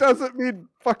 Done. That doesn't mean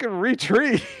fucking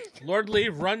retreat. Lord Lee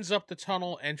runs up the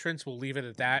tunnel entrance. We'll leave it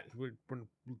at that.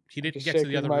 He didn't Just get to the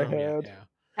shaking other my room head. yet.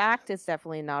 Tact is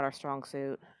definitely not our strong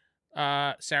suit.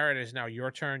 Yeah. Sarah, it is now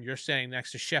your turn. You're standing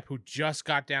next to Shep, who just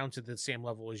got down to the same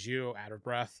level as you, out of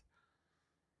breath.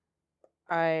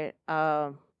 All right.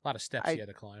 A lot of steps I- he had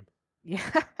to climb. Yeah.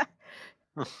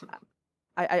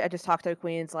 I just talked to the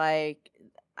queens like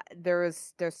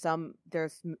there's some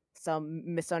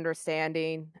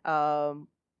misunderstanding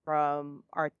from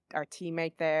our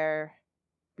teammate there.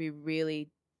 We really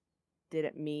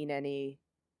didn't mean any.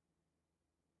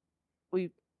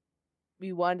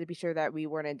 We wanted to be sure that we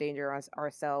weren't in danger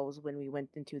ourselves when we went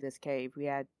into this cave. We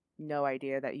had no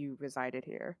idea that you resided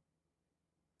here.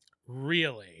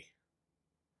 Really?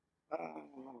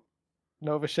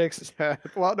 Nova shakes his head.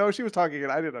 Well, no, she was talking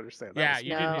and I didn't understand. That Yeah, was- you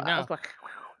no, didn't I know. was going,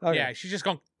 Okay. Yeah, she's just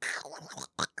going.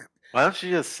 Why don't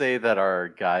you just say that our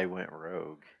guy went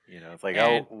rogue? You know, it's like,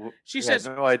 And she we had says,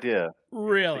 no idea.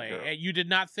 Really? girl. You did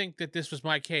not think that this was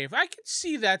my cave? I can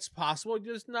see that's possible.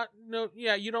 Just not no.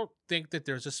 Yeah, you don't think that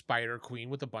there's a spider queen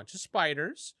with a bunch of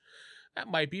spiders. That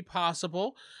might be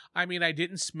possible. I mean, I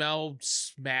didn't smell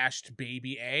smashed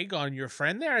baby egg on your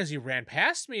friend there as he ran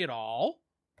past me at all.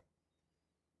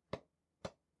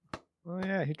 Oh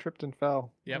yeah, he tripped and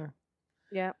fell. Yep. Yeah.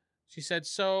 yeah. She said,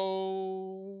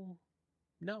 "So,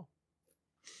 no.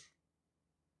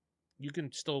 You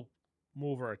can still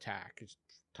move or attack.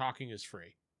 Talking is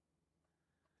free."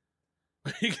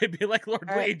 You could be like Lord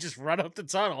All right. Lee, just run up the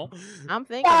tunnel. I'm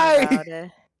thinking Bye. about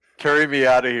it. Carry me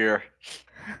out of here.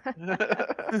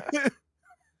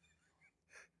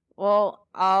 Well,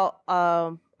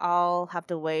 I'll have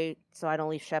to wait so I don't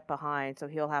leave Shep behind. So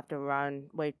he'll have to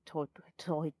wait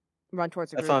till he run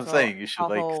towards the That's group. what I'm so saying. You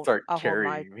should start I'll hold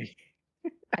my- carrying me.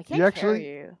 I can't actually-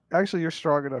 carry you. Actually, you're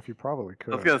strong enough. You probably I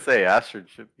could. was gonna say Astrid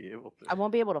should be able to. I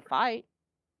won't be able to fight.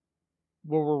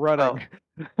 Well, we're running.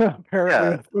 Apparently,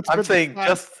 Yeah, that's I'm been saying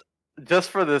decided. just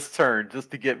for this turn,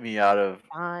 just to get me out of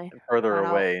Fine. further Fine,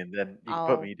 I'll- away, and then you can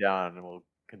put I'll- me down, and we'll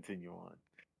continue on.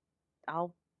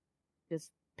 I'll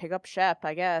just pick up Shep,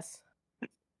 I guess.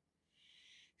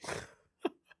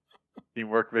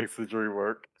 Teamwork makes the dream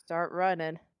work. Start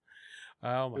running.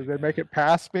 Oh my! Did they make it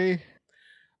past me?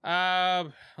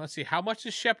 Let's see. How much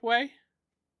does Shep weigh?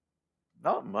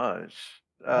 Not much.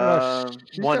 She's got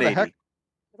a 180. heck-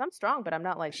 'Cause I'm strong, but I'm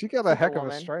not like She got a heck of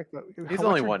a Superwoman. strength. He's How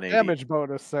only much your 180. damage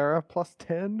bonus, Sarah. Plus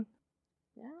 10.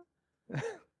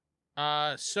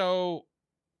 Yeah. So,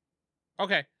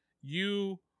 okay,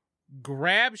 you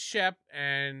grab Shep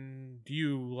and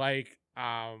you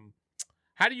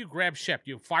how do you grab Shep?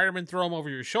 Do you fireman throw him over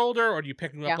your shoulder, or do you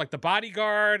pick him Yeah. up like the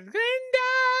bodyguard? Glinda!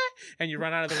 And you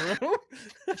run out of the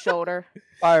room. Shoulder.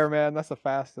 Fireman, that's the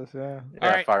fastest, yeah. Yeah, All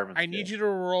right, fireman's I need good. you to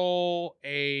roll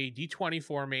a d20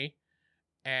 for me,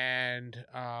 and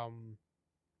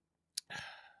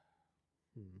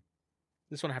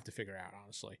this one I have to figure out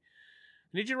honestly.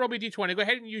 I need you to roll me a d20. Go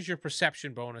ahead and use your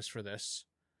perception bonus for this,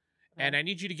 and I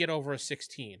need you to get over a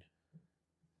 16.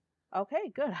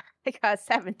 Okay, good. I got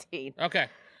 17. Okay,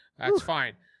 that's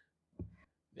fine.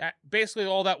 That basically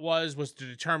all that was to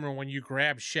determine when you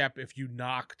grabbed Shep if you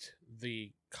knocked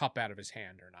the cup out of his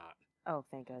hand or not. Oh,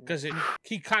 thank goodness. Because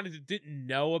he kind of didn't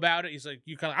know about it. He's like,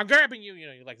 I'm grabbing you,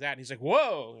 like that. And he's like,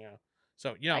 whoa,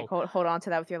 So Like, hold on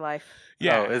to that with your life.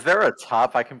 yeah. Oh, is there a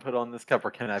top I can put on this cup, or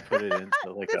can I put it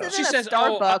into like This a? isn't She a says,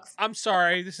 "Oh, Starbucks. I'm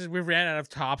sorry. We ran out of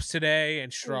tops today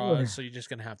and straws, so you're just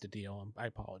gonna have to deal them. I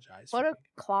apologize." Put for a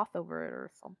cloth over it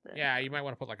or something. Yeah, you might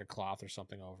want to put like a cloth or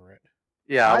something over it.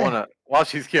 Yeah, I I- want to. While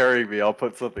she's carrying me, I'll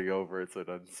put something over it so it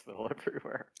doesn't spill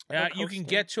everywhere. Yeah, Like you can hosting.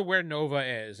 get to where Nova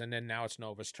is, and then now it's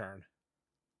Nova's turn.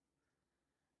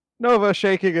 Nova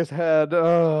shaking his head.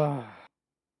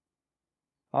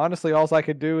 Honestly, all I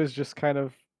could do is just kind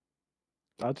of.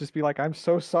 I'll just be like, "I'm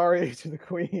so sorry" to the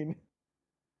queen,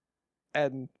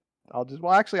 and I'll just.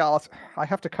 Well, actually, I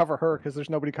have to cover her because there's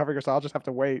nobody covering her, so I'll just have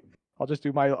to wait. I'll just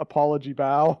do my apology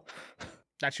bow.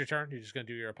 That's your turn. You're just gonna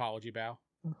do your apology bow.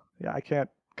 Yeah, I can't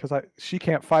because she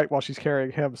can't fight while she's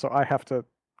carrying him, so I have to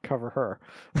cover her.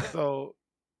 So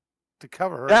to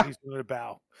cover her, Yeah. he's going to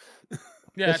bow.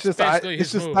 Yeah, it's that's just basically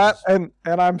it's his just moves. that,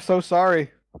 and I'm so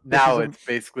sorry. Now is a- it's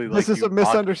basically like This is you a mocking her.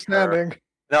 misunderstanding.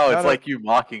 No, No, it's no. like you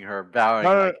mocking her, bowing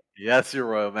No, no. like, "Yes, Your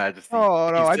Royal Majesty." Oh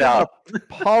no, I Peace did an out.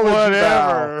 apology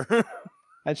bow. Whatever.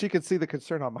 And she could see the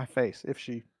concern on my face if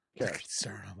she cares.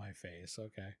 Concern on my face.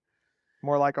 Okay.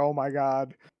 More like, oh my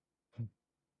god.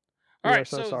 All We are right.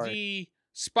 so So sorry. the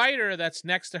spider that's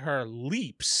next to her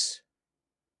leaps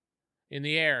in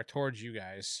the air towards you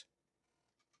guys,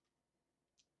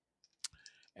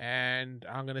 and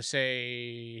I'm gonna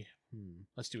say,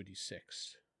 let's do a d6.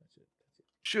 That's it.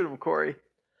 Shoot him, Corey.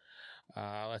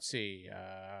 Let's see.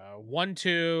 1,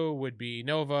 2 would be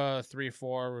Nova. 3,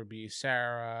 4 would be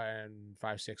Sarah, and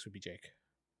 5, 6 would be Jake.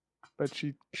 But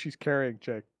she's carrying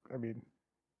Jake. I mean,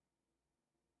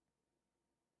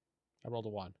 I rolled a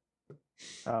 1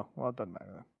 oh well, it doesn't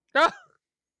matter.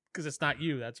 because it's not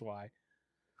you. That's why.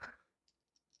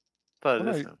 But Well,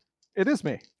 it no, is him. It is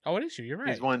me. Oh, it is you. You're right.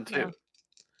 He's 1, 2. Yeah.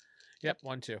 Yep,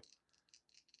 1, 2. It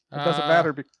doesn't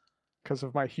matter because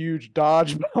of my huge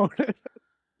dodge bonus.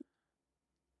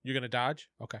 You're gonna dodge.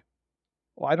 Okay.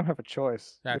 Well, I don't have a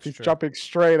choice. That's if he's true. jumping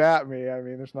straight at me, I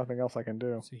mean, there's nothing else I can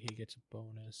do. So he gets a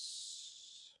bonus.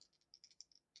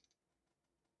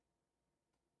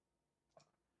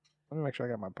 Let me make sure I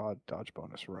got my dodge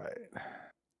bonus right.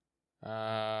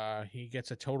 He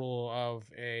gets a total of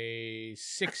a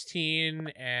 16,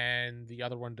 and the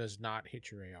other one does not hit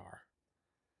your AR.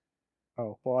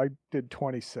 Oh, well, I did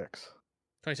 26.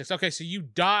 26. Okay, so you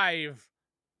dive,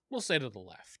 we'll say to the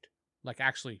left. Like,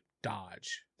 actually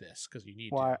dodge this, because you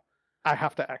need Well, to. I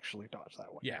have to actually dodge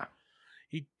that one. Yeah.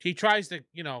 He tries to,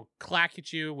 clack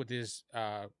at you with his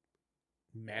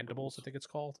mandibles, I think it's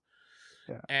called.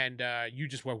 Yeah. And you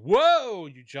just went, whoa!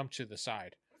 You jump to the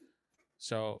side.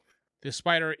 So the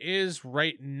spider is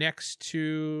right next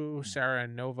to Sarah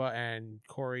and Nova and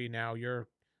Corey. Now you're,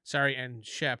 sorry, and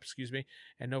Shep, excuse me,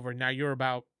 and Nova. Now you're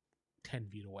about 10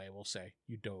 feet away, we'll say.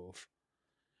 You dove.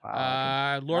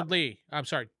 Wow, okay. Lord Lee, I'm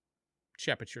sorry.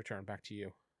 Shep, it's your turn. Back to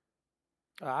you.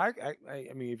 I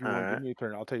mean, if you want to Alright. give me a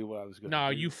turn, I'll tell you what I was going to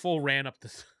No, do. you full ran up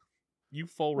the. You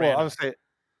full ran. Well, I up. was saying,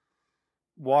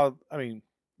 while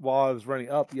I was running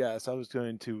up, yes, I was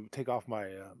going to take off my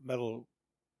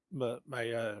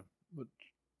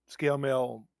scale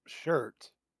mail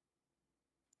shirt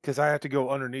because I have to go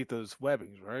underneath those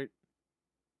webbings, right?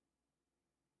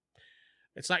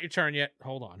 It's not your turn yet.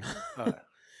 Hold on. Alright.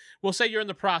 We'll say you're in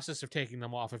the process of taking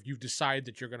them off if you've decided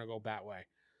that you're going to go that way.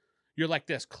 You're like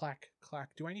this. Clack, clack.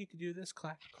 Do I need to do this?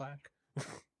 Clack, clack.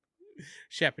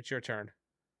 Shep, it's your turn.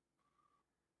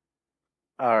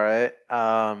 All right.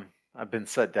 I've been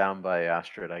set down by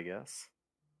Astrid, I guess.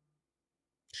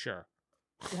 Sure.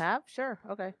 You have? Sure.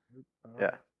 Okay.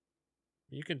 Yeah.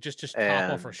 You can just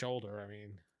top off her And- shoulder. I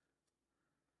mean,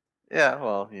 Yeah,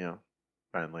 well,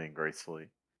 friendly and gracefully.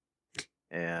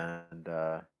 And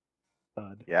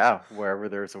Thud. yeah, wherever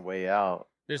there's a way out.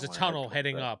 there's I a wanna head tunnel towards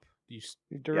heading that. up.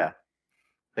 Yeah.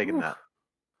 Taking that.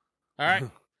 All right.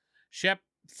 Shep,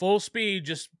 full speed.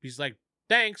 Just he's like,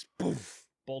 thanks. Poof.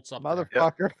 Bolts up. there.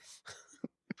 Motherfucker.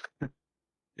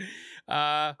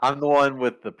 I'm the one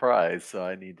with the prize, so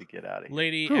I need to get out of here.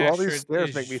 Lady Ooh, all Astrid these stairs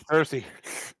is- make me thirsty.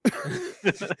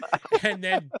 and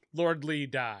then Lord Lee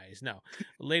dies. No,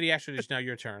 Lady Astrid, is now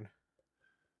your turn.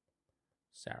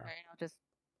 Sarah, Alright, I'll just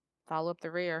follow up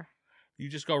the rear. you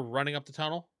just go running up the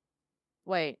tunnel.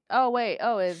 Wait. Oh,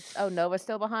 is Nova's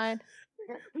still behind?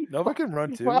 Nova can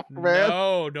run too. Fuck, man.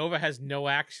 No, Nova has no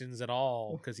actions at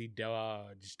all because he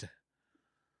dodged.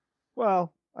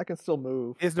 Well, I can still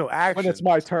move. It's no action. When it's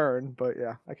my turn, but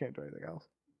yeah, I can't do anything else.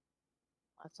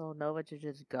 I told Nova to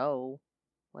just go.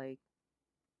 Like,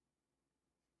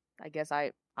 I guess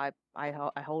I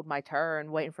hold my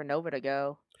turn, waiting for Nova to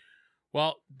go.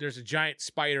 Well, there's a giant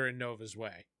spider in Nova's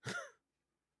way.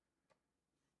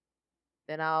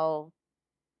 Then I'll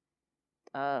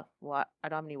What? I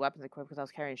don't have any weapons equipped because I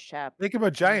was carrying Shep. Make him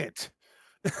a giant.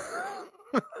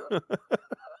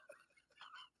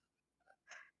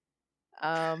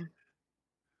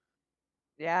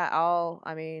 Yeah, I'll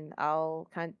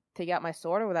kind of take out my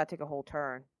sword, or will that take a whole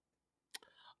turn?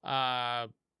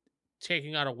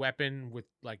 Taking out a weapon with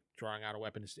like drawing out a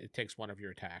weapon, it takes one of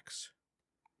your attacks.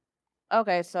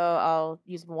 Okay, so I'll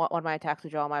use one of my attacks to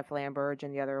draw my flamberge,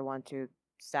 and the other one to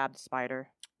stab the spider.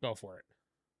 Go for it.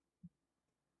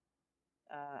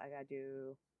 I gotta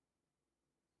do.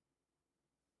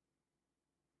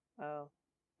 Oh,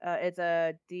 it's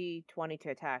a D20 to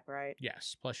attack, right?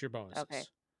 Yes, plus your bonuses. Okay.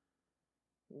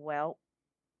 Well,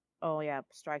 oh yeah,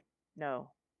 strike.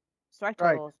 No, strike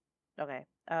Strike. totals. Okay.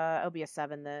 It'll be a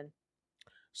 7 then.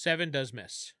 7 does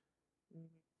miss.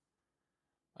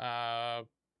 Mhm.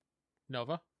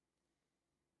 Nova.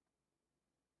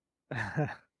 There's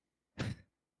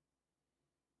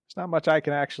not much I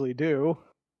can actually do.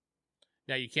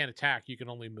 Now you can't attack; you can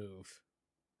only move.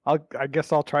 I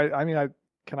guess I'll try. I mean,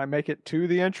 can I make it to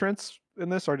the entrance in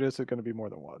this, or is it going to be more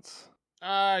than once?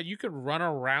 You could run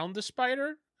around the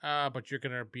spider, but you're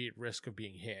gonna be at risk of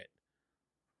being hit.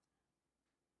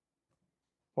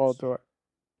 Well,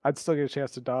 I'd still get a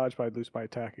chance to dodge, but I'd lose my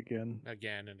attack again.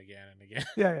 Again and again and again.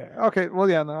 Yeah. Okay. Well,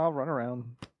 yeah. Then I'll run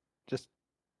around, just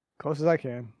close as I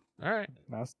can. All right.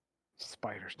 Now it's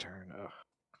spider's turn. Ugh.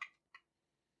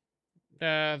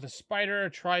 The spider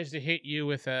tries to hit you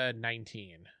with a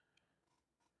 19.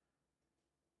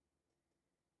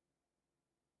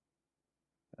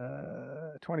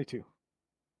 Uh, 22.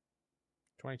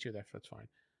 22. That's fine.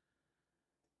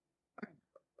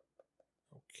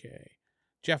 Okay,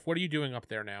 Jeff, what are you doing up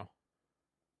there now?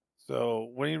 So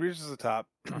when he reaches the top,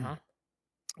 Uh-huh.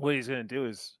 what he's going to do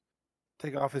is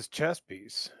take off his chest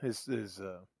piece, his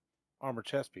armor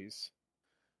chest piece,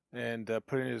 and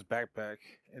put it in his backpack.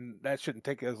 And that shouldn't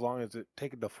take as long as it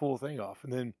taking the full thing off.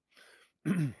 And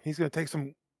then he's going to take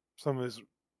some of his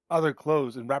other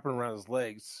clothes and wrap it around his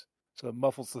legs, so it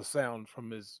muffles the sound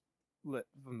from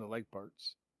from the leg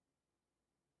parts.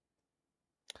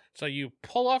 So you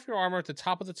pull off your armor at the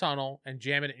top of the tunnel and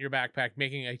jam it in your backpack,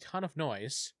 making a ton of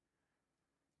noise.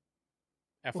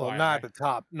 FYI. Well, not at the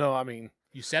top. No, I mean,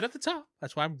 You said at the top.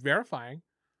 That's why I'm verifying.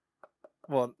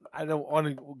 well, I don't want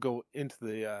to go into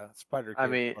the spider. I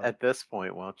mean, at this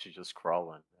point, why don't you just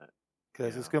crawl in it?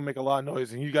 because it's yeah. going to make a lot of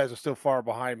noise, and you guys are still far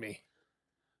behind me.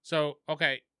 So,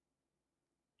 okay.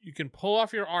 You can pull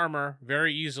off your armor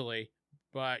very easily,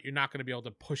 but you're not going to be able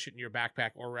to push it in your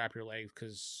backpack or wrap your legs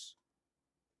because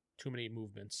too many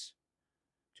movements,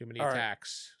 too many All right.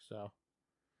 attacks. So,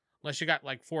 unless you got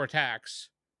like 4 attacks,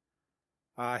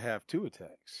 I have 2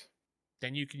 attacks.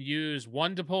 then you can use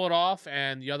one to pull it off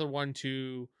and the other one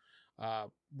to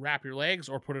wrap your legs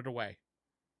or put it away.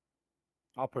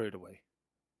 I'll put it away.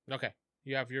 Okay.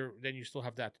 Then you still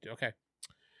have that to do. Okay.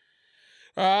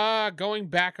 Going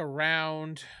back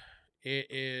around, it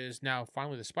is now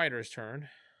finally the spider's turn.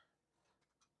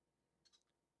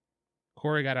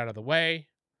 Corey got out of the way,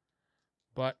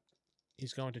 but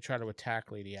he's going to try to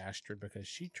attack Lady Astrid because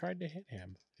she tried to hit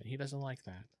him, and he doesn't like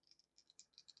that.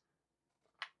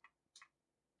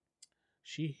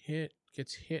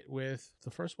 Gets hit with,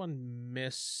 the first one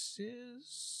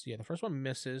misses. Yeah, the first one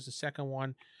misses. The second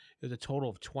one is a total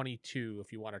of 22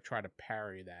 if you want to try to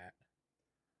parry that.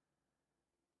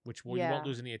 Which you won't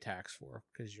lose any attacks for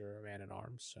because you're a man at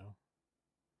arms, so.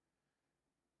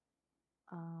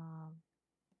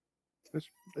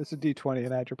 It's a D20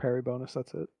 and add your parry bonus.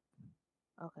 That's it.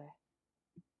 Okay.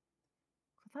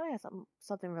 I thought I had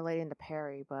something relating to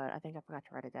parry, but I think I forgot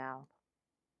to write it down.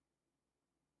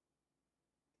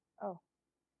 Oh.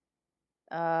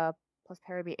 Plus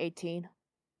parry be 18.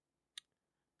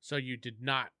 So you did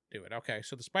not do it. Okay,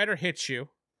 so the spider hits you,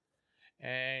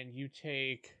 and you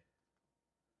take.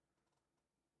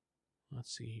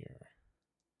 Let's see here.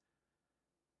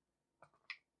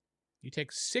 You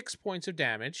take 6 points of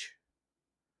damage,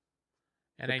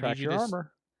 and I Subtract need you your to.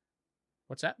 armor.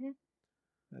 What's that?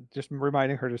 Just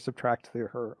reminding her to subtract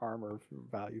her armor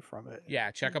value from it. Yeah,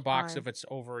 check a That's box fine. if it's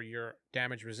over your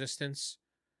damage resistance,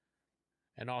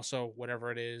 and also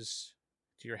whatever it is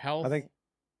to your health. I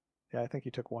think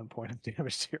you took 1 point of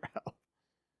damage to your health.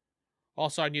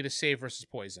 Also, I need a save versus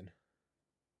poison.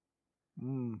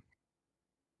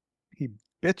 He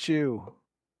bit you.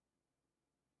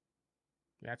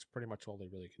 That's pretty much all they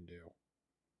really can do.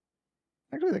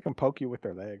 Actually, they can poke you with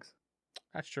their legs.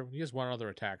 That's true. He has one other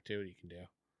attack too that you can do.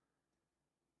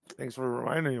 Thanks for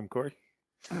reminding him, Corey.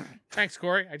 Thanks,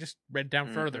 Corey. I just read down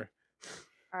Mhm. further.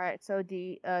 All right, so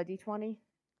D20.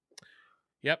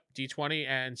 Yep, D20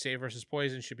 and save versus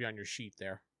poison should be on your sheet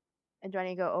there. And do I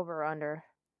need to go over or under?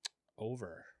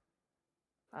 Over.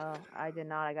 Oh, I did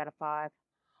not. I got a 5.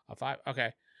 A 5.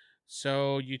 Okay.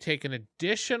 So you take an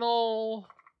additional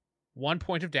 1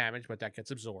 point of damage, but that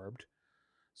gets absorbed.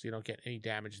 So you don't get any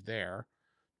damage there.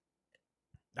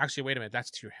 Actually, wait a minute.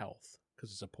 That's to your health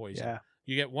because it's a poison. Yeah.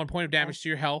 You get 1 point of damage to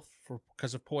your health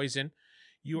because of poison.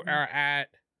 You Mhm. are at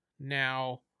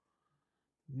now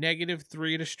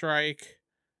 -3 to strike,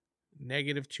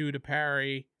 -2 to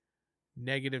parry,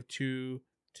 -2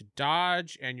 to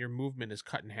dodge, and your movement is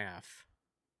cut in half.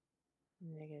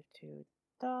 -2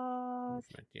 dodge.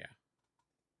 Movement, yeah.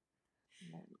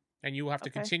 and then- And you will have to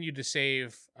Okay. continue to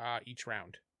save each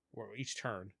round, or each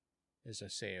turn is a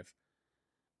save.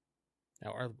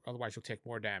 Now, otherwise you'll take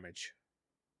more damage.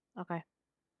 Okay.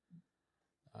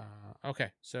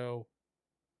 Okay, so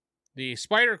the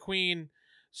Spider Queen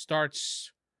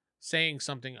starts saying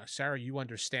something. Sarah, you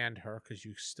understand her because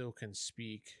you still can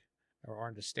speak or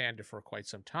understand her for quite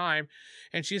some time.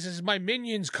 And she says, "My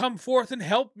minions, come forth and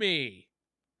help me."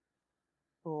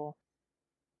 Cool.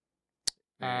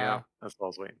 There you go. That's what I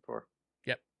was waiting for.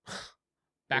 Yep.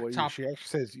 Back Boy, top. She actually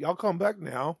says, "Y'all come back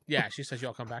now." Yeah, she says,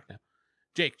 "Y'all come back now."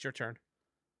 Jake, it's your turn.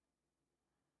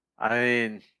 I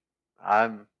mean,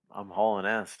 I'm hauling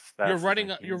ass. as fast You're as I running.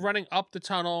 can. You're running up the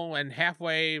tunnel, and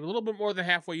halfway, a little bit more than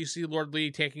halfway, you see Lord Lee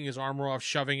taking his armor off,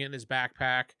 shoving it in his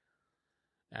backpack.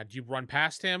 Do you run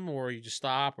past him, or you just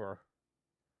stop, or?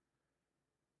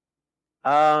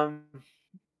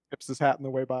 Tips his hat on the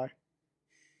way by.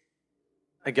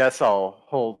 I guess I'll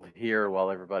hold here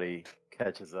while everybody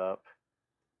catches up.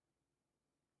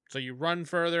 So you run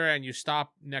further, and you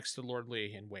stop next to Lord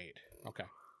Lee and wait. Okay.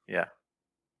 Yeah.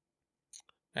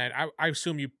 And I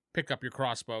assume you pick up your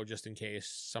crossbow just in case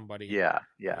somebody. Yeah.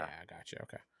 Yeah, gotcha.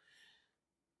 Okay.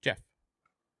 Jeff.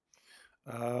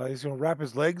 He's gonna wrap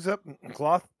his legs up in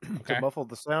cloth Okay. to muffle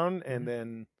the sound, and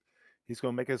then he's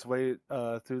gonna make his way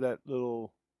through that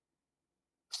little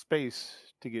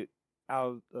space to get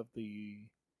out of the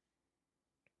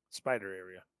spider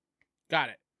area. Got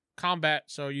it. Combat,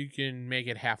 so you can make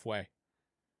it halfway.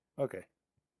 Okay.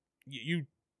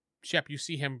 Shep, you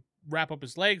see him wrap up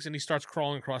his legs, and he starts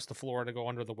crawling across the floor to go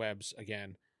under the webs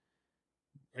again.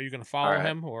 Are you going to follow Alright.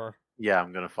 him, or? Yeah,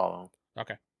 I'm gonna follow him.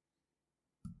 Okay.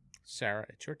 Sarah,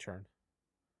 it's your turn.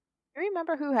 You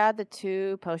remember who had the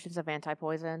 2 potions of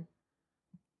anti-poison?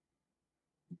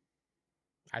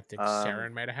 I think Um,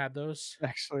 Saren might have had those.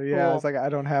 Actually, yeah, it's Cool. like I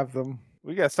don't have them.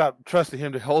 We gotta stop trusting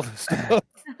him to hold his stuff.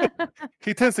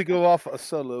 He tends to go off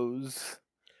solos.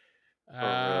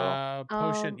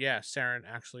 Potion, Um, yeah, Saren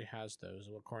actually has those,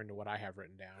 according to what I have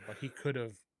written down. But he could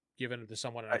have given it to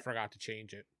someone, and I forgot to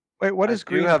change it. Wait, what I is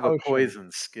do green have potion? a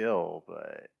poison skill,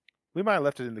 but We might have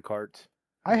left it in the cart.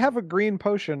 I have a green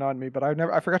potion on me, but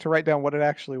I forgot to write down what it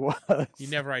actually was. You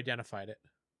never identified it.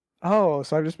 Oh,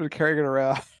 so I've just been carrying it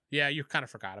around. Yeah, you kind of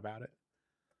forgot about it.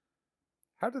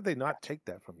 How did they not take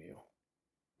that from you?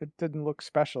 It didn't look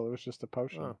special. It was just a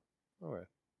potion. Oh, all right,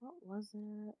 What was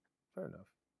it? fair enough.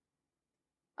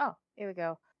 Oh, here we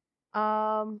go.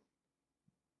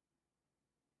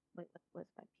 Wait,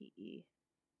 what's my PE?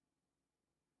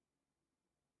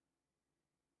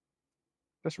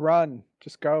 Just run.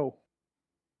 Just go.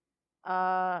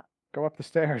 Uh, Go up the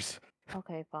stairs.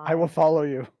 okay, fine. I will follow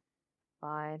you.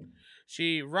 Fine.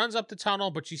 She runs up the tunnel,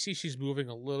 but you see she's moving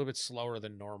a little bit slower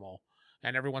than normal.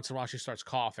 And every once in a while she starts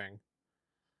coughing.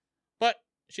 But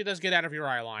she does get out of your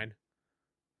eye line.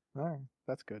 Oh,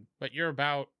 that's good. But you're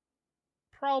about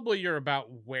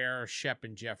where Shep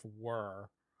and Jeff were.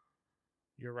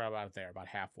 You're about there, about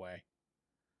halfway.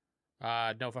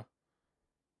 Nova.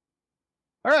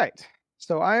 All right.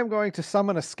 So I am going to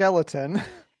summon a skeleton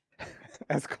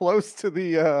as close to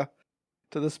the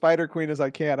Spider Queen as I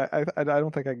can. I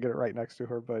don't think I can get it right next to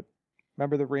her, but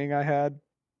remember the ring I had?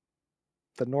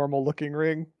 The normal looking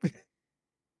ring?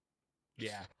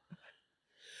 Yeah.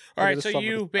 I'm All right, gonna so summon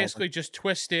you this basically just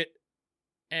twist it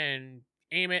and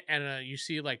aim it, and you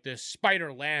see like this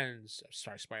skeleton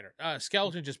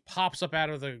just pops up out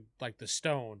of the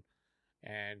stone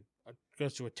and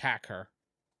goes to attack her.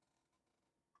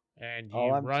 And you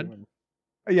I'm run. doing-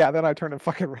 Yeah, then I turn and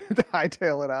fucking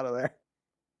hightail it out of there.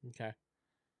 Okay.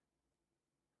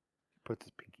 Put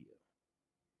his pinky up.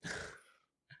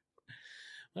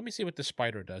 Let me see what the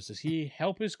spider does. Does he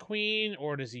help his queen,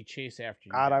 or does he chase after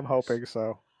you? God, I'm guys? hoping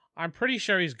so. I'm pretty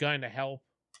sure he's going to help,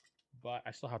 but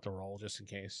I still have to roll just in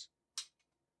case.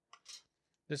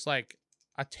 There's like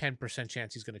a 10%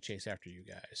 chance he's going to chase after you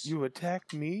guys. You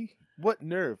attack me? What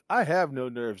nerve? I have no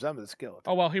nerves. I'm a skeleton.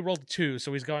 Oh, well, he rolled a 2,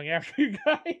 so he's going after you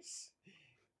guys.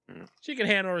 Mm. She can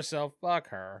handle herself. Fuck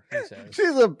her, he says.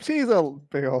 She's a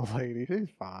big old lady. She's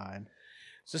fine.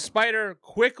 So spider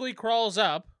quickly crawls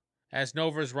up as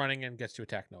Nova's running and gets to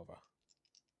attack Nova.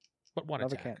 But one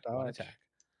Nova attack. can't One dodge. attack.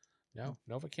 No,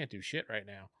 Nova can't do shit right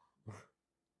now.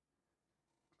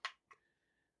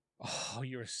 Oh,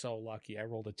 you were so lucky. I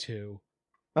rolled a 2.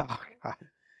 Oh, God.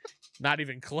 Not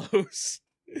even close.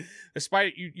 The spider,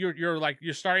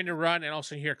 you're starting to run, and all of a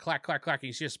sudden you hear clack, clack, clack, and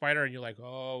you see a spider, and you're like,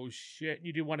 oh shit! And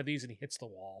you do one of these, and he hits the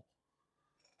wall.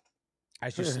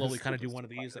 As you slowly kind of do one of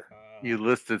these, like, You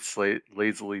listed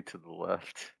lazily to the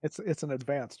left. It's an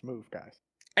advanced move, guys.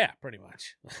 yeah, pretty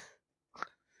much.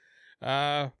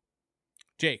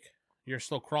 Jake, you're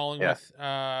still crawling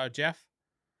Yeah. with Jeff.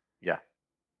 Yeah.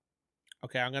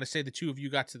 Okay, I'm gonna say the two of you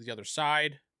got to the other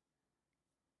side,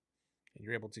 and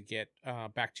you're able to get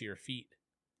back to your feet.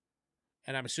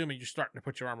 And I'm assuming you're starting to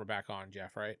put your armor back on,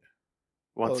 Jeff, right?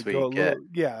 Once we Go get, a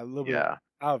little bit yeah,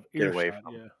 out of get away earshot.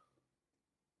 from Yeah.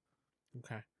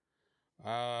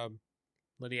 Okay.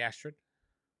 Lydia Astrid.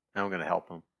 I'm gonna help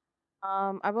him.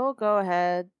 I will go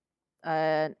ahead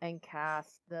and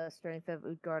cast the Strength of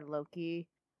Utgard Loki,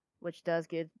 which does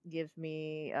gives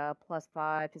me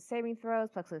 +5 to saving throws,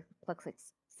 plus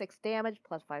 6 damage,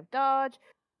 +5 dodge,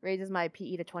 raises my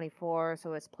PE to 24,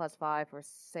 so it's +5 for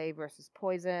save versus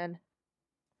poison.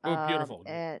 Oh, beautiful.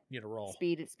 And You need to roll.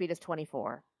 speed is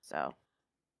 24, so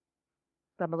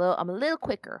I'm a little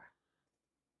quicker.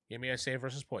 Give me a save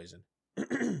versus poison.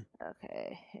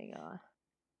 Okay, hang on.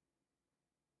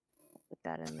 Put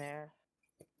that in there.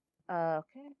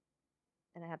 Okay.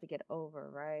 And I have to get over,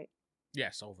 right?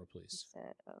 Yes, over, You please.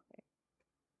 said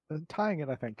okay. Tying it,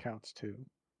 I think, counts too.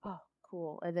 Oh,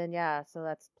 cool. And then yeah, so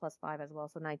that's +5 as well,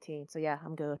 so 19. So yeah,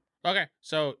 I'm good. Okay,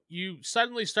 so you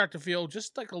suddenly start to feel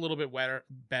just like a little bit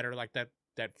better, like that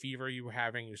fever you were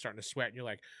having. You're starting to sweat, and you're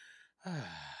like,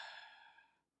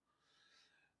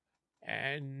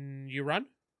 and you run.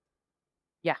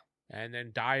 Yeah. And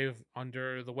then dive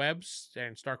under the webs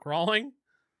and start crawling.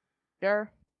 Sure.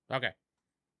 Okay.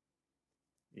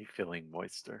 You feeling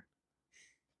moister?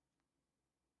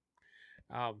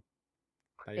 Not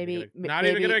Maybe- even gonna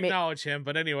maybe- acknowledge him,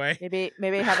 but anyway.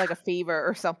 Maybe I have like a fever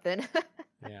or something.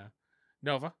 Yeah.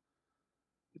 Nova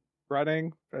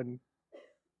Running and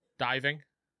diving.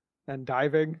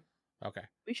 diving. Okay.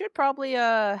 We should probably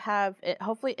have it.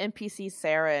 Hopefully NPC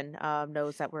Saren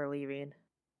knows that we're leaving.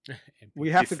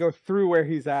 We have to He's- go through where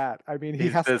he's at. I mean, he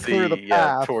He's has to busy, clear the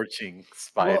path. torching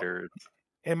spiders.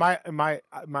 And my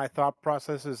thought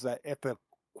process is that if the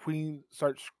queen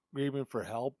starts screaming for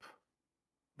help,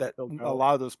 that They'll a go.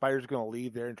 lot of those spiders are going to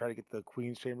leave there and try to get the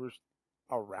queen's chambers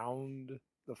around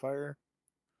the fire.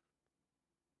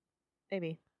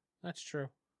 Maybe. That's true.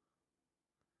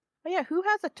 Oh yeah, who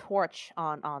has a torch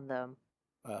on them?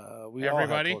 We all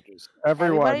Everybody? have torches.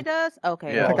 Everyone. Everybody does?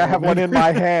 Okay. Yeah. I think I have one in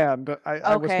my hand. I was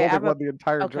Okay, I holding have one the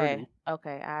entire Okay. journey.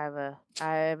 Okay. I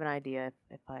have an idea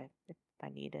if I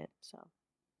need it. So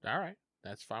All right.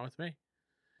 That's fine with me.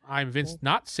 I'm Vince,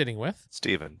 not sitting with.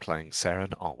 Stephen playing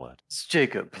Saren Allward. It's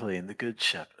Jacob playing the Good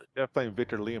Shepherd. Jeff playing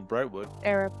Victor Liam Brightwood.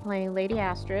 Era playing Lady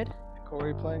Astrid.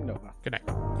 Corey playing Nova. Good night.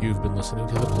 You've been listening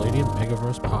to the Palladium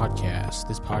Megaverse podcast.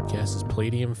 This podcast is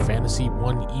Palladium Fantasy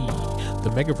 1E. The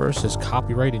Megaverse is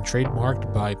copyright and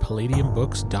trademarked by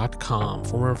PalladiumBooks.com.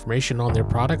 For more information on their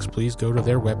products, please go to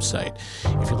their website.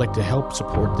 If you'd like to help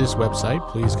support this website,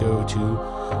 please go to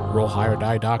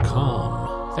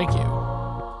RollHigherDie.com. Thank you.